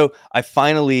so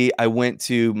I went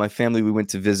to my family. We went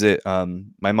to visit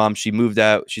my mom. She moved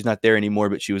out. She's not there anymore,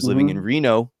 but she was living in hmm.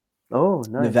 Reno, Oh,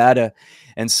 nice. Nevada.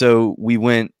 And so we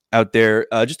went out there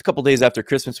just a couple days after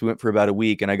Christmas. We went for about a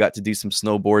week, and I got to do some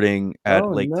snowboarding at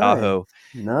Oh, Lake nice. Tahoe.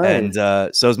 And Nice.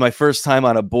 so it was my first time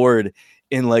on a board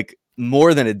in like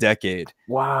more than a decade.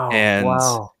 Wow. And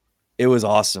Wow. it was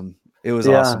awesome. It was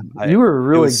Yeah, awesome. you were It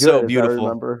really was so good, as I beautiful.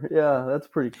 remember. Yeah, that's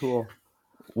pretty cool.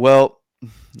 Well,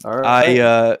 All I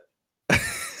right.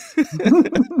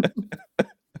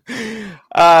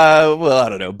 well, I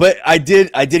don't know, but I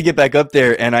did get back up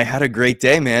there and I had a great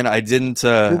day, man. I didn't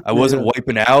Good I for wasn't you.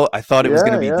 wiping out. I thought it was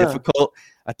going to Yeah, be yeah. difficult.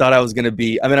 I thought I was gonna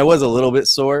be. I mean, I was a little bit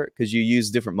sore because you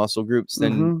use different muscle groups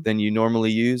Mm-hmm. than you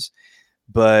normally use,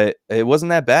 but it wasn't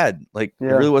that bad. Like it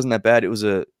Yeah. really wasn't that bad. It was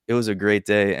a great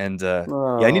day, and yeah,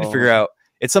 I need to figure Oh, out.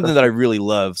 It's something that's that I really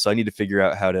love, so I need to figure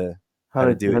out how to do how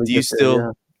it. to get there.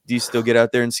 Yeah. Do you still get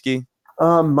out there and ski?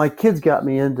 My kids got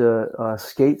me into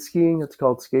skate skiing. It's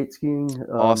called skate skiing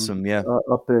Awesome, yeah.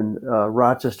 up in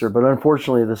Rochester, but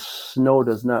unfortunately, the snow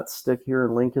does not stick here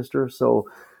in Lancaster, so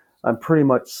I'm pretty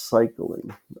much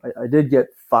cycling. I did get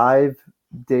 5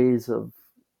 days of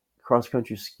cross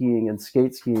country skiing and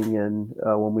skate skiing in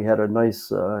when we had a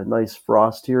nice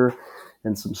frost here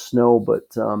and some snow, but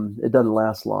it doesn't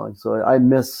last long. So I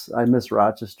miss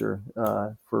Rochester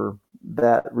for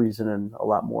that reason and a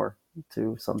lot more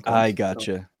too I sometimes. So,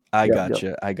 gotcha. I yep, yep,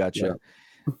 gotcha. I yep. gotcha.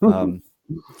 Um,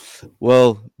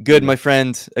 well, good, my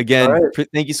friend. All Again, right.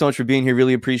 thank you so much for being here.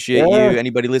 Really appreciate Yeah, you.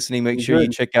 Anybody listening, make sure you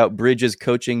good. check out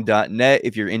bridgescoaching.net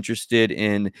if you're interested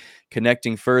in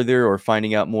connecting further or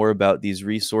finding out more about these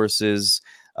resources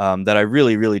that I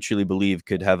really, really, truly believe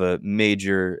could have a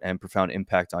major and profound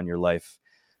impact on your life.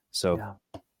 So, Yeah.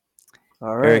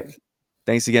 All right. Eric,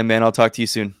 thanks again, man. I'll talk to you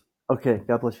soon. Okay.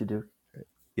 God bless you, Duke.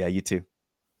 Yeah, you too.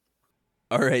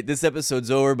 All right, this episode's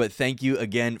over, but thank you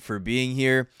again for being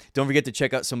here. Don't forget to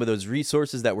check out some of those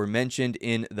resources that were mentioned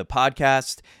in the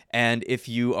podcast. And if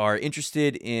you are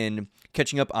interested in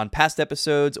catching up on past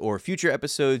episodes or future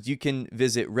episodes, you can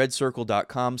visit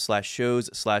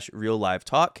redcircle.com/shows/real live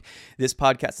talk. This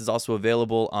podcast is also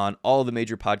available on all the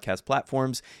major podcast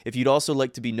platforms. If you'd also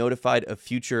like to be notified of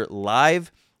future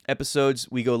live episodes,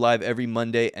 we go live every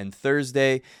Monday and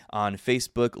Thursday on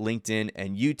Facebook, LinkedIn,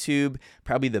 and YouTube.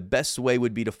 Probably the best way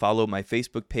would be to follow my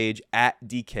Facebook page at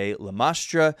DK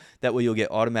Lamastra. That way you'll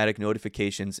get automatic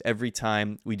notifications every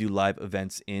time we do live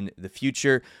events in the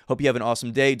future. Hope you have an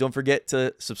awesome day. Don't forget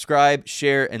to subscribe,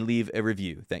 share, and leave a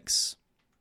review. Thanks.